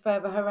just to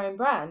further her own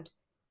brand,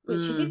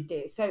 which she did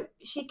do. So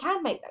she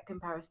can make that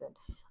comparison.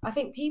 I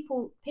think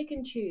people pick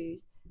and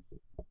choose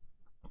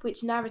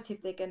which narrative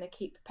they're going to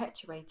keep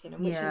perpetuating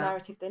and which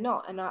narrative they're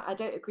not. And I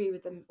don't agree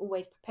with them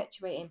always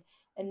perpetuating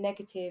a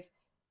negative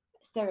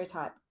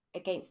stereotype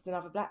against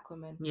another black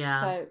woman.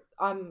 So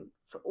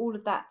for all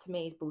of that, to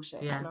me, is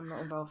bullshit, and I'm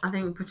not involved. I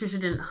think Patricia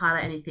didn't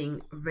highlight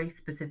anything race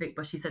specific,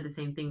 but she said the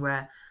same thing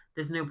where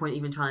there's no point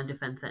even trying to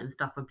defend certain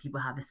stuff when people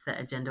have a set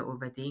agenda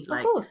already. Like,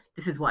 of course.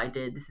 This is what I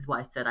did, this is what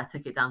I said, I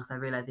took it down because I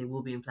realized it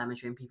will be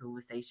inflammatory and people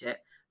will say shit.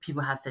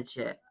 People have said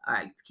shit. All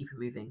right, let's keep it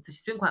moving. So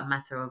she's been quite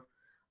matter of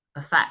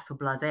fact or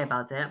blasé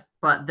about it,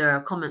 but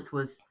the comments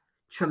was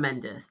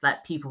tremendous.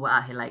 Like, people were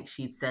out here like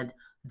she'd said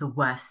the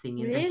worst thing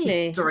in the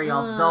history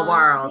of the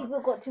world.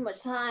 People got too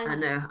much time. I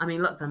know. I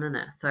mean, lockdown, isn't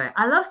it? Sorry.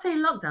 I love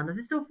saying lockdown. Does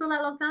it still feel like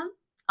lockdown?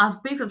 I was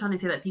basically trying to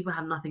say that people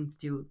have nothing to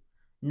do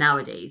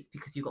nowadays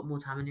because you've got more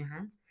time on your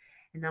hands.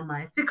 And I'm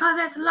like, it's because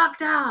it's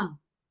lockdown.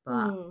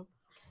 But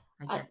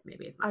I guess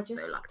maybe it's not so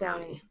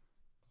lockdown-y.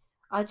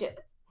 I just,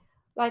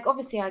 like,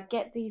 obviously I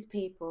get these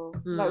people.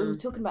 Like, we were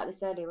talking about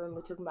this earlier when we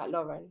were talking about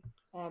Lauren.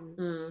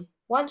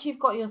 Once you've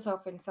got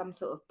yourself in some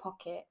sort of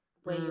pocket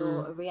where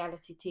you're a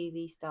reality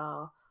TV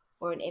star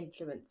or an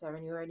influencer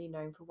and you're only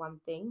known for one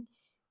thing,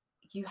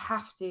 you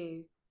have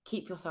to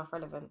keep yourself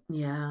relevant.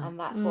 And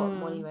that's what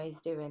Molly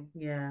May's doing.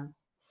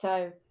 So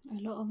a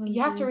lot of them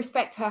you have to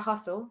respect her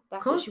hustle.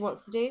 That's what she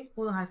wants to do.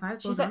 All the high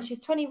fives.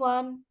 She's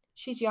 21.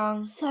 She's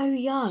young. So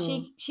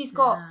young. She's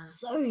got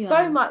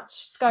so much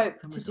scope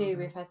to do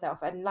with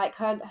herself, and like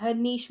her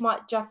niche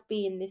might just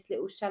be in this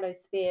little shallow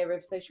sphere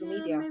of social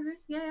media.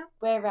 Maybe.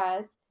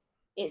 Whereas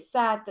it's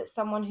sad that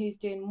someone who's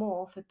doing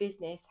more for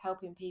business,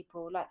 helping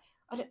people, like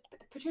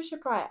Patricia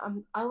Bright,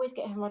 I always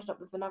get her muddled up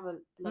with another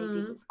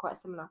lady that's quite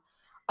similar.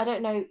 I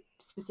don't know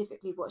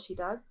specifically what she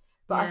does,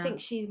 but I think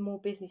she's more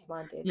business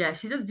minded. Yeah,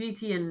 she does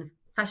beauty and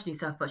fashiony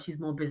stuff, but she's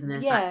more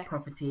business, like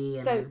property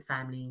and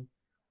family.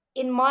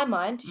 In my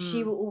mind,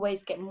 she will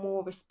always get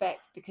more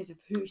respect because of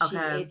who she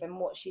is and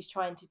what she's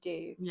trying to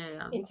do.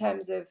 In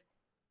terms of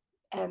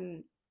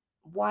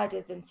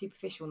wider than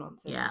superficial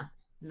nonsense.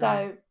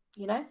 So,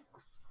 you know.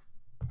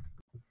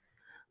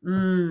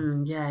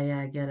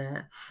 I get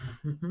it.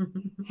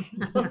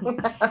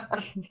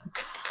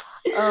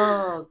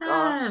 Oh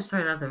gosh.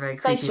 Sorry, that's a very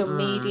social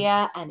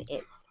media and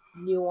its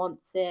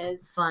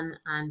nuances, fun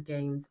and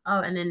games. Oh,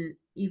 and then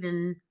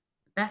even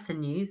better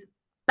news.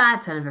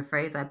 Bad turn of a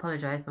phrase. I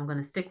apologize, but I'm going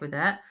to stick with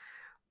it.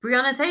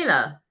 Breonna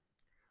Taylor,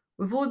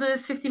 with all the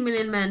 50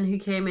 million men who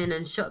came in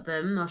and shot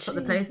them or shot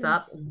the place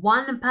up,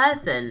 one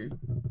person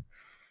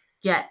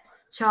gets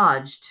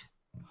charged.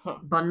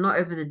 But not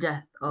over the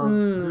death of,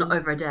 not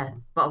over a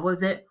death, but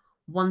was it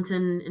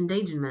wanton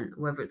endangerment,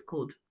 whatever it's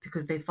called,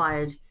 because they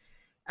fired.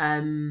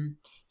 Yeah,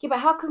 but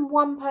how can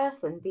one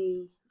person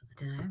be?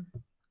 I don't know.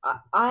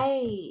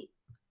 I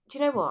do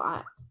you know what?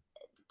 I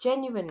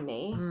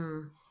genuinely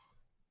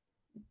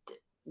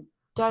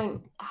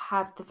don't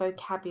have the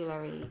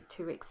vocabulary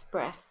to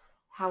express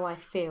how I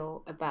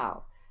feel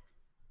about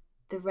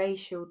the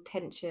racial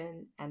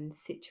tension and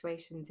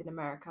situations in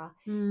America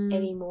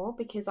anymore,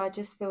 because I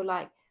just feel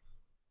like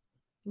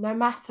no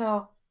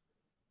matter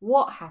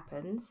what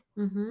happens,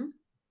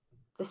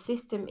 the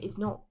system is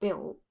not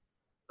built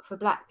for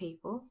black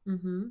people.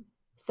 Mm-hmm.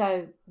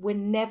 So we're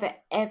never,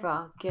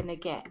 ever going to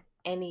get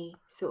any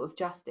sort of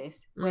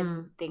justice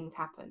when things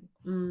happen.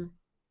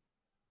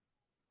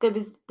 There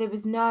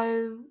was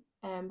no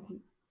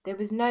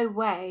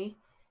way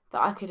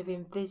that I could have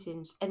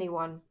envisaged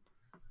anyone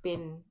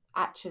been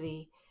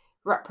actually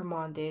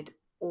reprimanded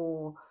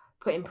or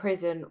put in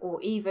prison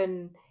or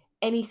even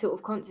any sort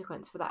of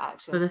consequence for that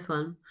action. For this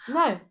one?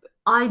 No.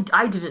 I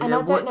didn't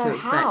know what to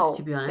expect,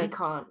 to be honest. They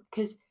can't,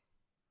 because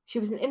she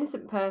was an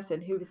innocent person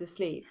who was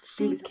asleep.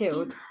 She was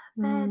killed.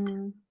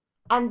 And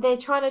they're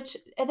are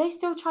they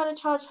still trying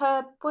to charge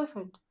her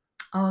boyfriend?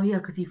 Oh yeah,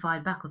 because he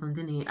fired back or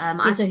something, didn't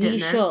he? So he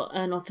shot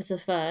an officer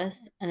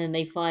first, and then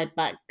they fired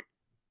back,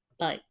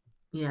 like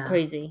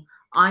crazy.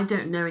 I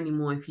don't know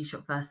anymore if he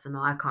shot first or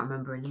not. I can't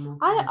remember anymore.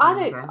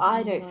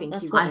 I don't think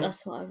that's he what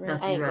that's what I read.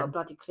 I ain't got a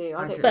bloody clue.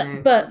 I don't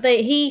know. But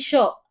he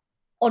shot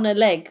on a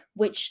leg,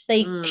 which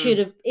they should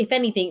have. If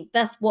anything,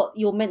 that's what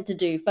you're meant to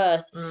do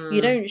first.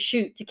 You don't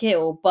shoot to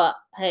kill. But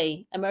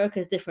hey,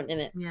 America's different,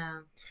 innit? Yeah.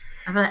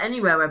 I feel like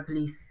anywhere where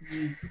police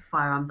use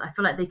firearms, I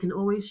feel like they can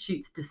always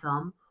shoot to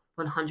disarm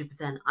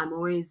 100%. I'm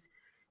always,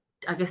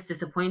 I guess,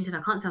 disappointed.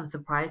 I can't say I'm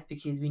surprised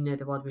because we know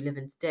the world we live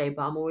in today,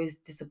 but I'm always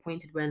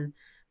disappointed when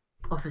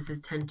officers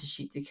tend to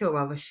shoot to kill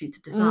rather shoot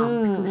to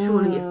disarm, because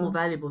surely it's more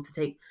valuable to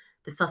take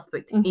the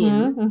suspect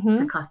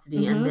to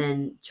custody and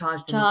then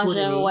charge them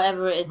accordingly, or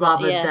whatever it is,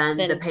 rather than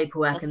the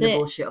paperwork and the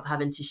bullshit of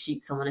having to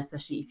shoot someone,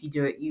 especially if you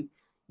do it,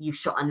 you've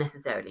shot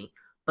unnecessarily.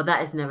 But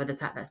that is never the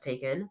tack that's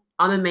taken.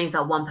 I'm amazed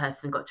that one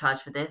person got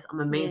charged for this. I'm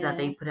amazed that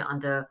they put it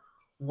under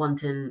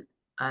wanton,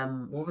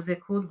 what was it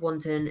called?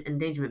 Wanton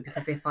endangerment,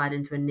 because they fired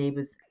into a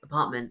neighbour's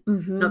apartment.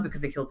 Not because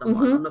they killed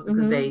someone, not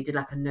because they did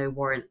like a no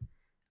warrant,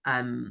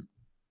 I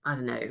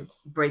don't know,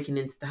 breaking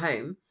into the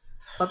home,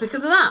 but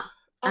because of that.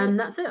 And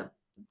that's it.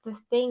 The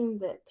thing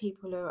that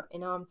people are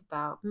in arms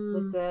about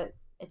was the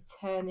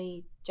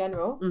Attorney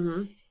General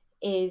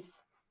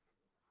is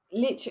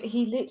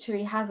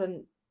literally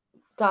hasn't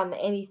done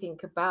anything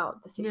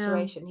about the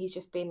situation. He's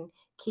just been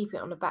keeping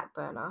it on the back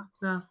burner.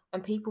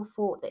 And people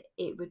thought that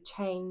it would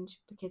change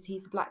because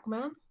he's a black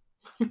man.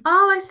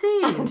 Oh, I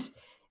see. And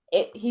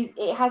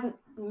it hasn't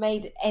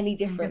made any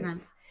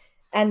difference.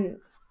 And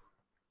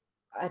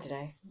I don't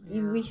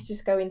know. We could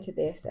just go into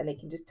this and it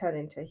can just turn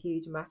into a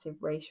huge, massive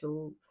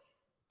racial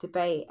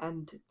debate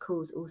and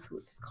cause all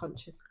sorts of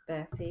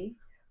controversy.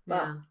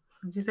 But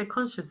did you say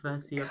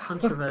controversy or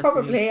controversy?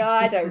 Probably.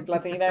 I don't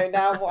bloody know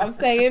now what I'm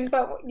saying,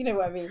 but you know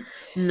what I mean.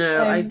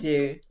 No, I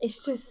do.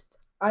 It's just,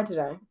 I don't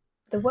know.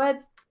 The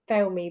words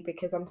fail me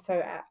because I'm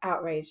so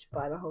outraged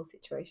by the whole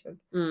situation.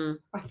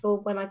 I feel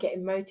when I get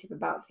emotive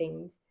about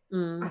things,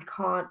 I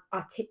can't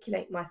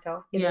articulate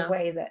myself in a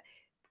way that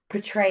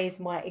portrays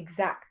my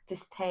exact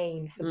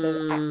disdain for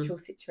the actual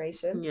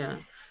situation. Yeah.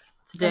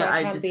 Today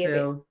I just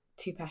feel a bit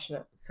too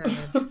passionate. So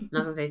I was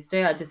gonna say,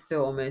 today I just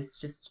feel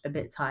almost just a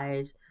bit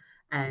tired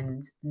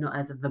and not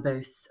as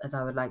verbose as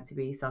I would like to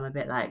be. So I'm a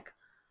bit like,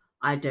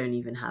 I don't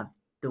even have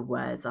the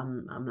words.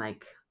 I'm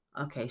like,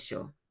 okay,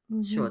 sure,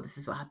 this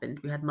is what happened.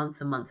 We had months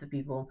and months of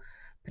people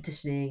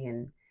petitioning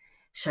and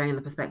sharing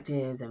the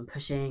perspectives and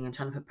pushing and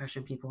trying to put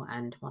pressure on people,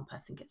 and one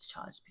person gets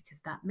charged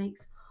because that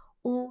makes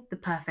all the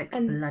perfect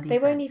bloody sense. They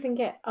won't even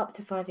get up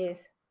to 5 years.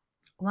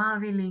 Wow,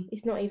 really?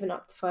 It's not even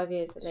up to 5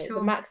 years. Sure.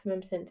 The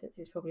maximum sentence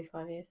is probably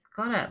 5 years.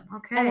 Got it.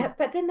 Okay.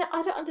 But then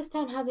I don't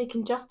understand how they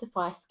can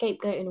justify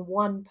scapegoating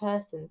one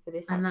person for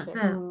this action. And that's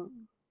it.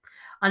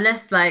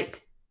 Unless,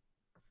 like,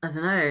 I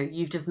don't know,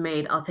 you've just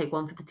made, I'll take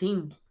one for the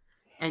team,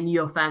 and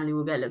your family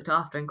will get looked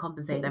after and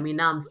compensated. I mean,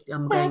 now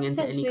I'm going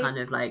into any kind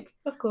of like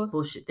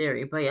bullshit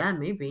theory, but yeah,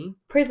 maybe.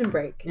 Prison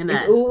Break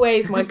is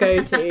always my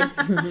go-to.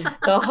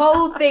 The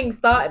whole thing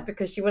started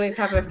because she wanted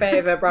to have an affair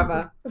with her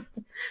brother.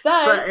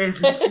 So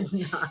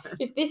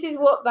if this is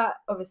what that,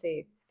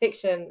 obviously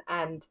fiction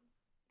and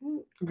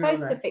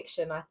close to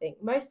fiction, I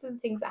think most of the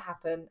things that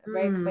happen are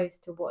very close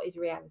to what is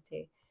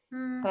reality.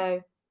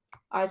 So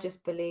I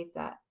just believe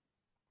that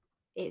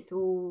it's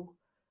all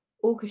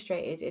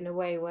orchestrated in a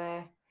way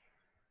where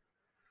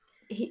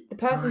the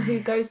person who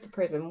goes to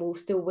prison will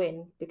still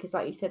win because,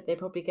 like you said, they're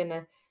probably going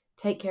to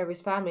take care of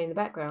his family in the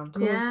background.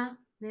 Yeah.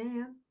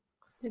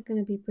 They're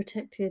going to be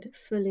protected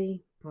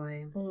fully.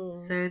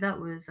 So that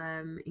was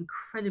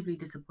incredibly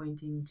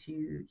disappointing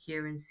to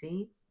hear and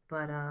see,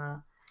 but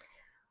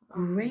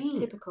great.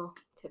 Typical.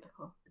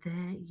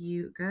 There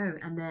you go.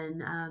 And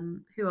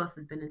then who else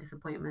has been a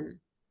disappointment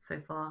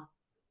so far?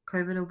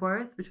 COVID or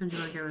Boris? Which one do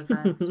you want to go with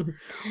first?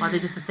 Or are they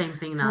just the same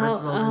thing now?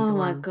 Let's roll into one. Oh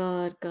my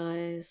god,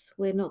 guys.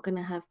 We're not going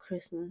to have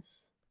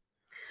Christmas.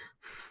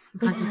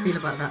 How do you feel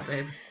about that,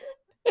 babe?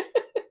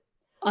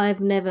 I've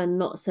never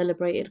not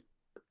celebrated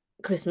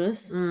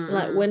Christmas.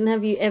 Like, when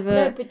have you ever...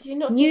 No, but do you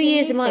not New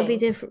Year's, it might be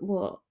different.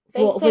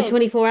 For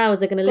 24 hours,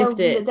 they're going to lift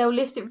it. They'll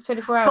lift it for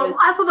 24 hours.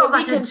 But I thought that was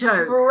like a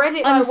joke. Spread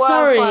it I'm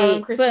sorry,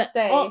 on Christmas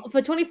Day. For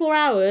 24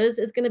 hours,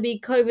 it's going to be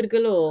COVID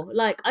galore.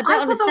 Like, I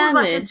don't understand this. I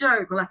thought that was like a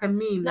joke or like a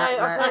meme.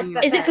 No,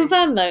 is it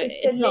confirmed though?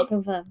 It's not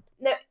confirmed.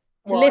 No,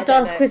 To lift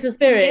our Christmas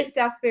spirits. To lift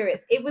our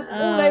spirits. It was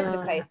all over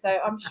the place. So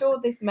I'm sure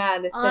this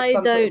man has said I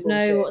some don't sort of know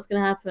bullshit. what's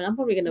going to happen. I'm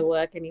probably going to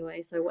work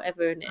anyway. So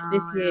whatever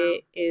this year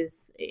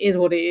is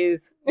what it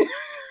is.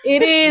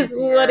 It is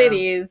what it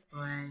is.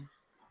 Right.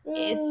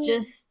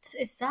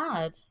 It's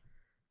sad.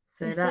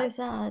 So it's so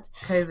sad.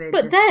 COVID.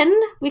 But then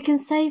we can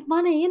save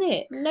money,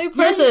 innit? No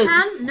presents.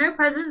 Yeah, you can. No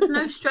presents,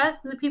 no stress.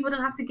 And the people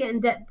don't have to get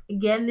in debt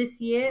again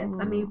this year.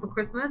 I mean, for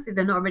Christmas, if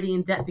they're not already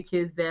in debt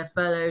because they're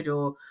furloughed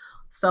or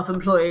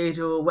self-employed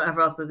or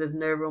whatever else, so there's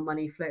no real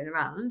money floating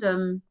around.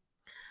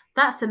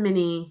 That's a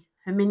mini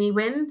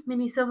win,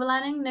 mini silver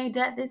lining. No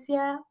debt this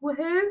year.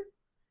 Woohoo!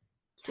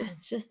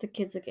 Just the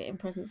kids are getting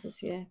presents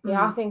this year.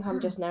 Yeah, I think I'm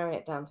just narrowing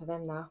it down to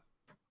them now.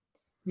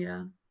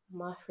 Yeah,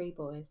 my 3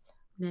 boys.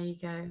 There you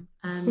go.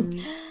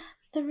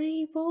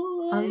 3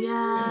 boys. Oh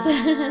yeah.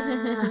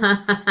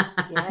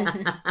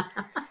 Yes.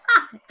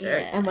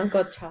 Yeah. And my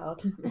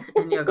godchild.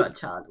 And your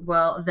godchild.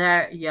 Well,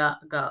 there you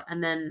go.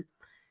 And then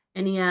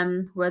any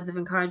words of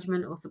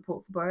encouragement or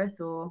support for Boris,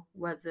 or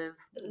words of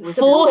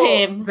for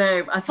him?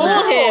 Babe, for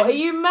him. Are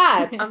you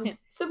mad?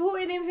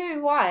 Supporting him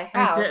who? Why?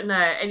 How? I don't know.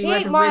 Any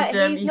words of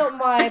wisdom? He's not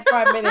my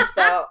prime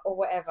minister or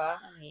whatever.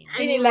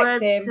 Didn't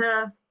elect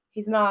him.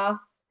 He's an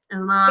ass.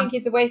 I think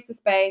he's a waste of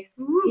space.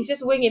 Ooh. He's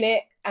just winging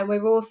it, and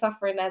we're all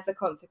suffering as a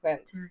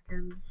consequence.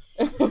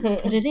 Put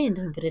it in,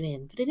 don't put it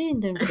in. Put it in,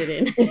 don't put it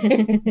in.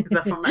 Is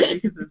that from Matt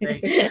Lucas's thing?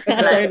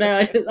 I don't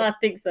know. I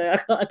think so.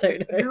 I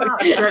don't know.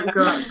 Don't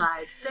go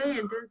outside. Stay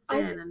in. Don't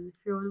stay in. And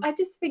if you want... I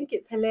just think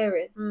it's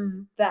hilarious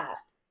that.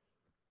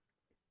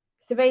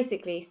 So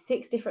basically,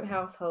 6 different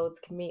households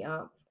can meet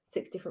up.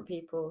 6 different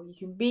people. You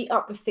can meet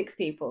up with 6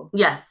 people.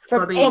 Yes,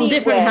 from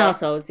different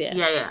households. Yeah.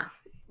 Yeah.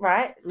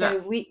 Right,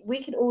 so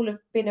we could all have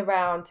been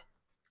around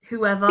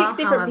whoever 6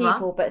 different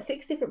people, but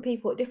 6 different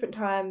people at different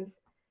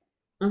times,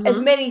 as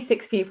many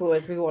 6 people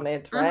as we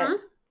wanted, right?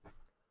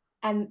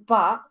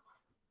 But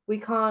we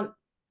can't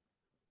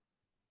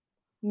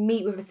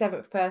meet with a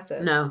 7th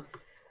person. No,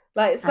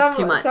 like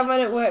someone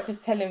at work was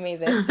telling me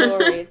the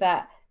story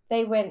that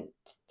they went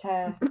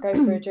to go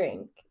for a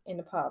drink in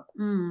a pub,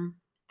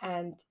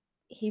 and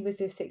he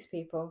was with 6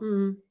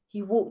 people.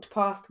 He walked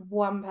past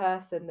one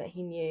person that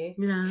he knew,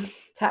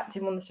 tapped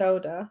him on the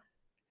shoulder,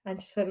 and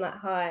just went like,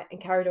 hi, and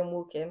carried on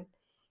walking.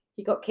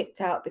 He got kicked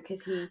out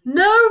because he...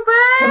 No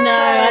way! No,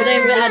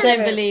 I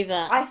don't believe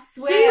that. I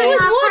swear. Who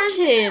was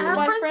watching?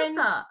 My friend.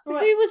 Who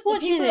was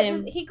watching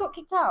him? He got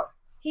kicked out.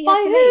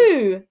 By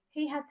who?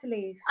 He had to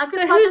leave. But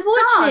who's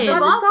watching?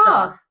 The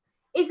staff.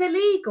 It's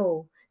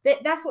illegal.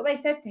 That's what they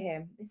said to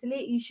him. It's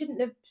illegal. You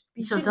shouldn't have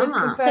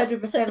conferred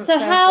with a 7th person. So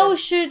how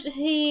should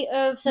he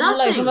have said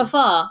hello from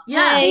afar?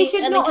 Yeah, he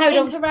should not have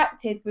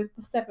interacted with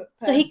the 7th person.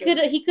 So he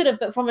could have,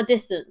 but from a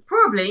distance.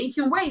 Probably. You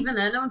can wave,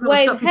 innit? No one's going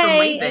to stop you from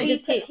waving.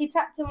 He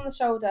tapped him on the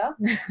shoulder.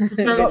 Just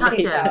don't touch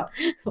it.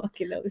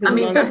 I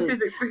mean, that's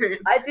his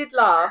experience. I did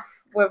laugh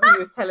when he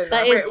was telling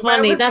that. Is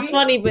funny. That's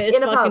funny, but it's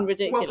fucking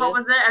ridiculous. What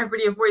was it?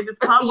 Everybody avoid this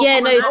pub? Yeah,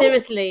 no,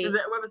 seriously. Was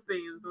it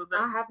Weatherspoons? Was it?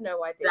 I have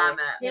no idea. Damn it.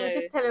 He was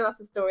just telling us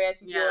a story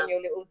as you do on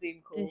your little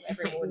Zoom call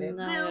every morning.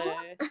 No.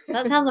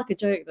 That sounds like a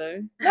joke,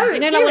 though. No, you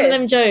know, like one of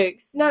them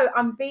jokes. No,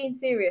 I'm being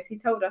serious. He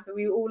told us, and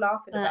we were all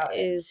laughing about it.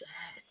 That is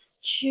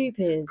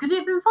stupid. Could he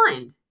have been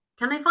fined?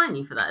 Can they fine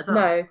you for that as well?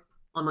 No.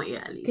 Or not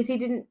yet, at least. Because he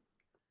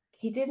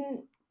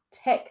didn't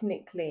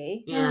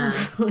technically.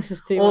 Yeah. This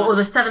is too or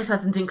the 7th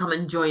person didn't come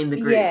and join the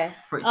group. Yeah.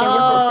 For it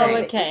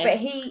okay. But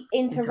he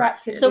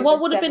interacted. So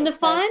what would have been the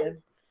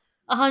fine?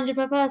 100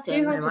 per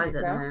person. 200 is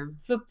now.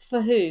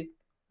 For who?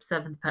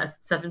 7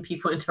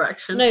 people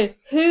interaction. No,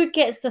 who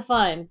gets the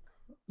fine?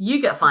 You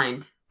get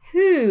fined.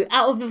 Who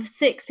out of the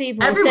 6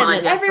 people?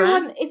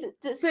 Everyone is.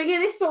 So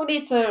again, this is what we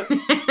need to.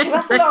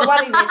 That's a lot of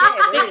money we're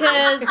getting.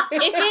 Because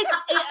if it's,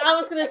 I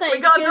was going to say, we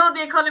got to build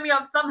the economy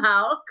up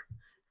somehow.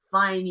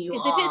 Fine you.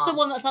 Because if it's the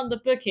one that's under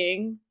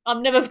booking,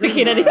 I'm never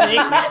booking anything.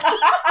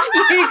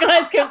 You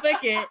guys can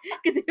book it.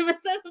 Because if a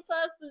 7th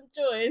person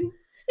joins,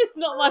 it's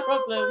not my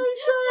problem.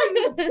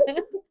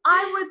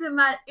 I would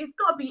imagine it's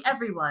got to be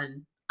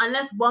everyone,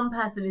 unless one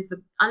person is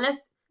unless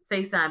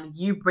say Sam,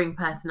 you bring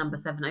person number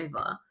 7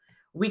 over.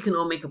 We can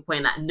all make a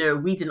point that no,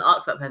 we didn't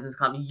ask that person to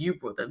come. You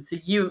brought them, so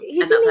you. He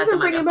didn't even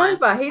bring him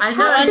over. He I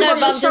know,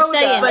 but I'm just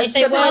saying, if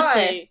they were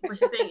to. But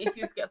she's saying if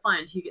you get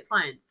fined, who gets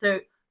fined? So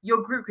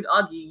your group could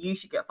argue you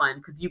should get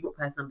fined because you brought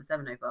person number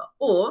 7 over,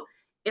 or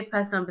if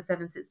person number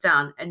 7 sits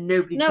down and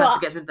nobody tries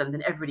to get rid of them,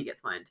 then everybody gets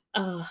fined.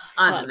 Oh,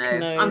 I don't know.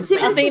 No. I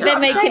think they're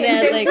making it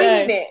as they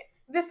go.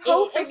 This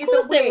whole thing is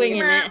a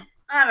winging it.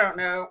 I don't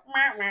know.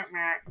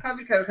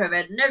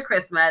 COVID. No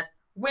Christmas.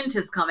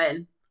 Winter's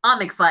coming.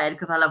 I'm excited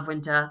because I love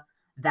winter.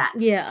 That's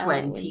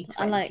 2020.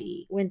 I like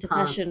winter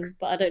fashion,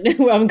 but I don't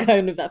know where I'm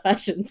going with that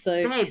fashion.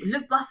 So, babe,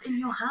 look buff in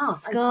your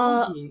house. I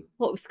told you.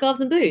 What,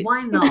 scarves and boots?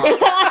 Why not?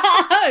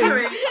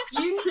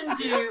 You can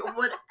do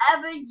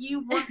whatever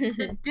you want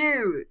to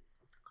do.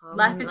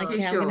 Life is too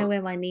short. I'm gonna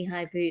wear my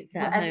knee-high boots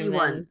at whatever home. You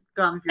want.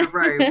 Go on with your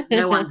robe.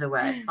 No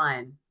underwear. It's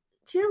fine.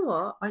 Do you know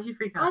what? Why'd you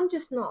freak out? I'm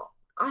just not.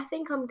 I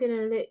think I'm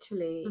gonna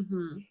literally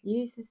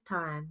use this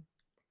time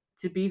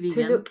to be vegan,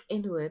 to look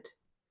inward.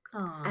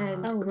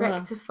 and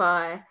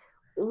rectify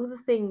all the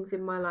things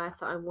in my life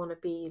that I want to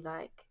be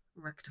like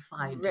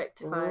rectified.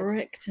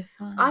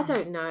 I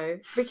don't know,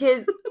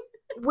 because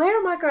where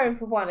am I going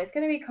for one? It's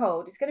going to be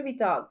cold. It's going to be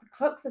dark. The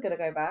clocks are going to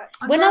go back.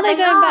 When are they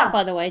going back,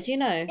 by the way? Do you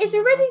know? It's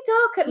already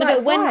dark at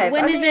like 5.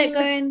 When is it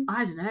going?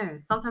 I don't know.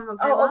 Sometime in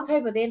October. Oh,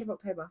 October. The end of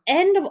October.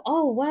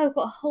 Oh, wow. We've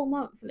got a whole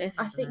month left.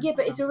 I think, yeah,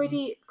 but it's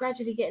already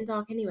gradually getting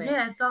dark anyway.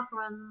 Yeah, it's dark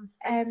around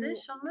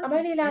 6-ish. I'm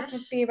only allowed to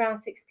be around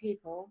 6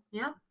 people.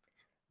 Yeah.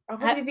 I'll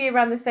probably be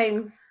around the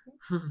same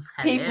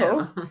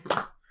people.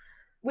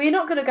 We're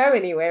not going to go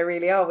anywhere,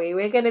 really, are we?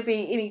 We're going to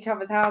be in each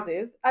other's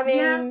houses. I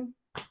mean,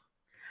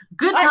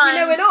 good times. Actually,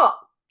 no, we're not,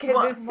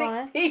 because there's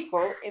 6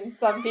 people in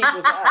some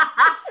people's house.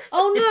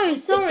 Oh no,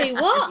 sorry,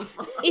 what?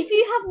 If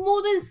you have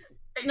more than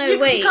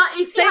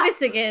say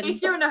this again.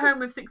 If you're in a home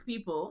with 6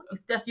 people,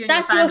 that's your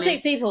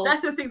 6 people.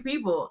 That's your 6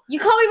 people. You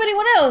can't be with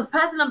anyone else.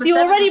 Person number so you're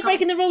already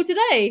breaking the rule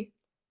today.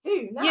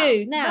 Who? No.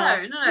 You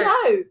now?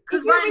 No.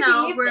 Because right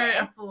now we're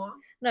at 4.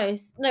 No.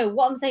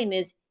 What I'm saying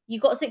is, you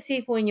got 6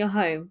 people in your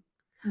home.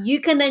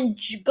 You can then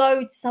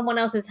go to someone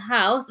else's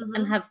house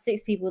and have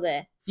 6 people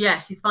there. Yeah,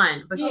 she's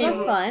fine. But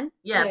that's fine.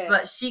 Yeah,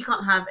 but she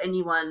can't have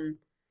anyone.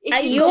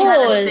 At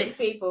yours. 6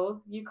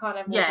 people, you can't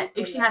have.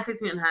 If she has 6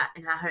 people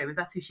in her home, if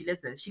that's who she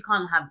lives with, she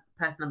can't have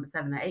person number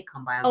 7 or 8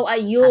 come by. Oh,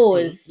 at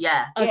yours.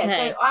 Yeah.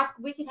 Okay. Yeah, so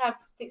we could have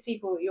 6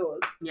 people at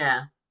yours.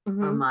 Yeah.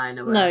 Or mine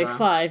or whatever. No,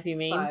 5. You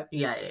mean? 5.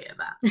 Yeah,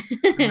 that.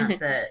 And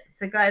that's it.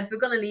 So, guys, we're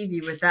gonna leave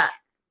you with that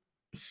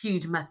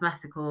huge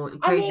mathematical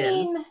equation.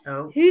 I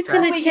mean, who's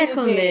going to check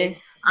on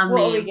this? What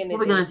are we going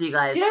to do,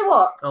 guys? Do you know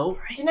what? Oh.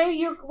 Do you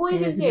know what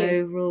There's you do?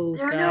 No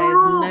rules, guys.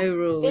 No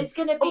rules. There's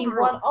going to be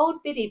one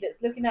old biddy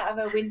that's looking out of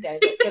her window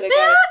that's going to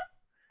go,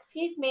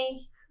 excuse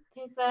me,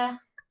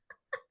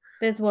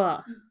 there's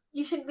what?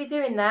 You shouldn't be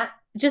doing that.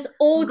 Just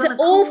all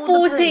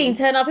 14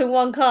 turn up in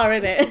one car,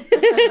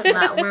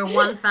 innit? We're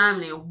one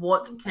family.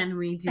 What can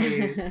we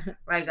do?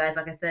 Right, guys,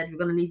 like I said, we're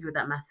going to leave you with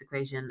that maths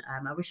equation.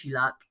 I wish you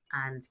luck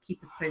and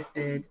keep us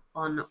posted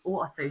on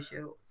all our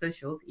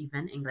socials,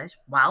 even English.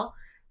 Wow.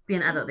 Be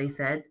an adult, they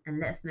said. And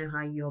let us know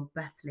how you're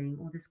battling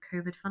all this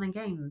COVID fun and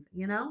games,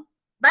 you know?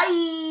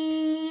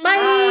 Bye!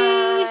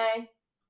 Bye!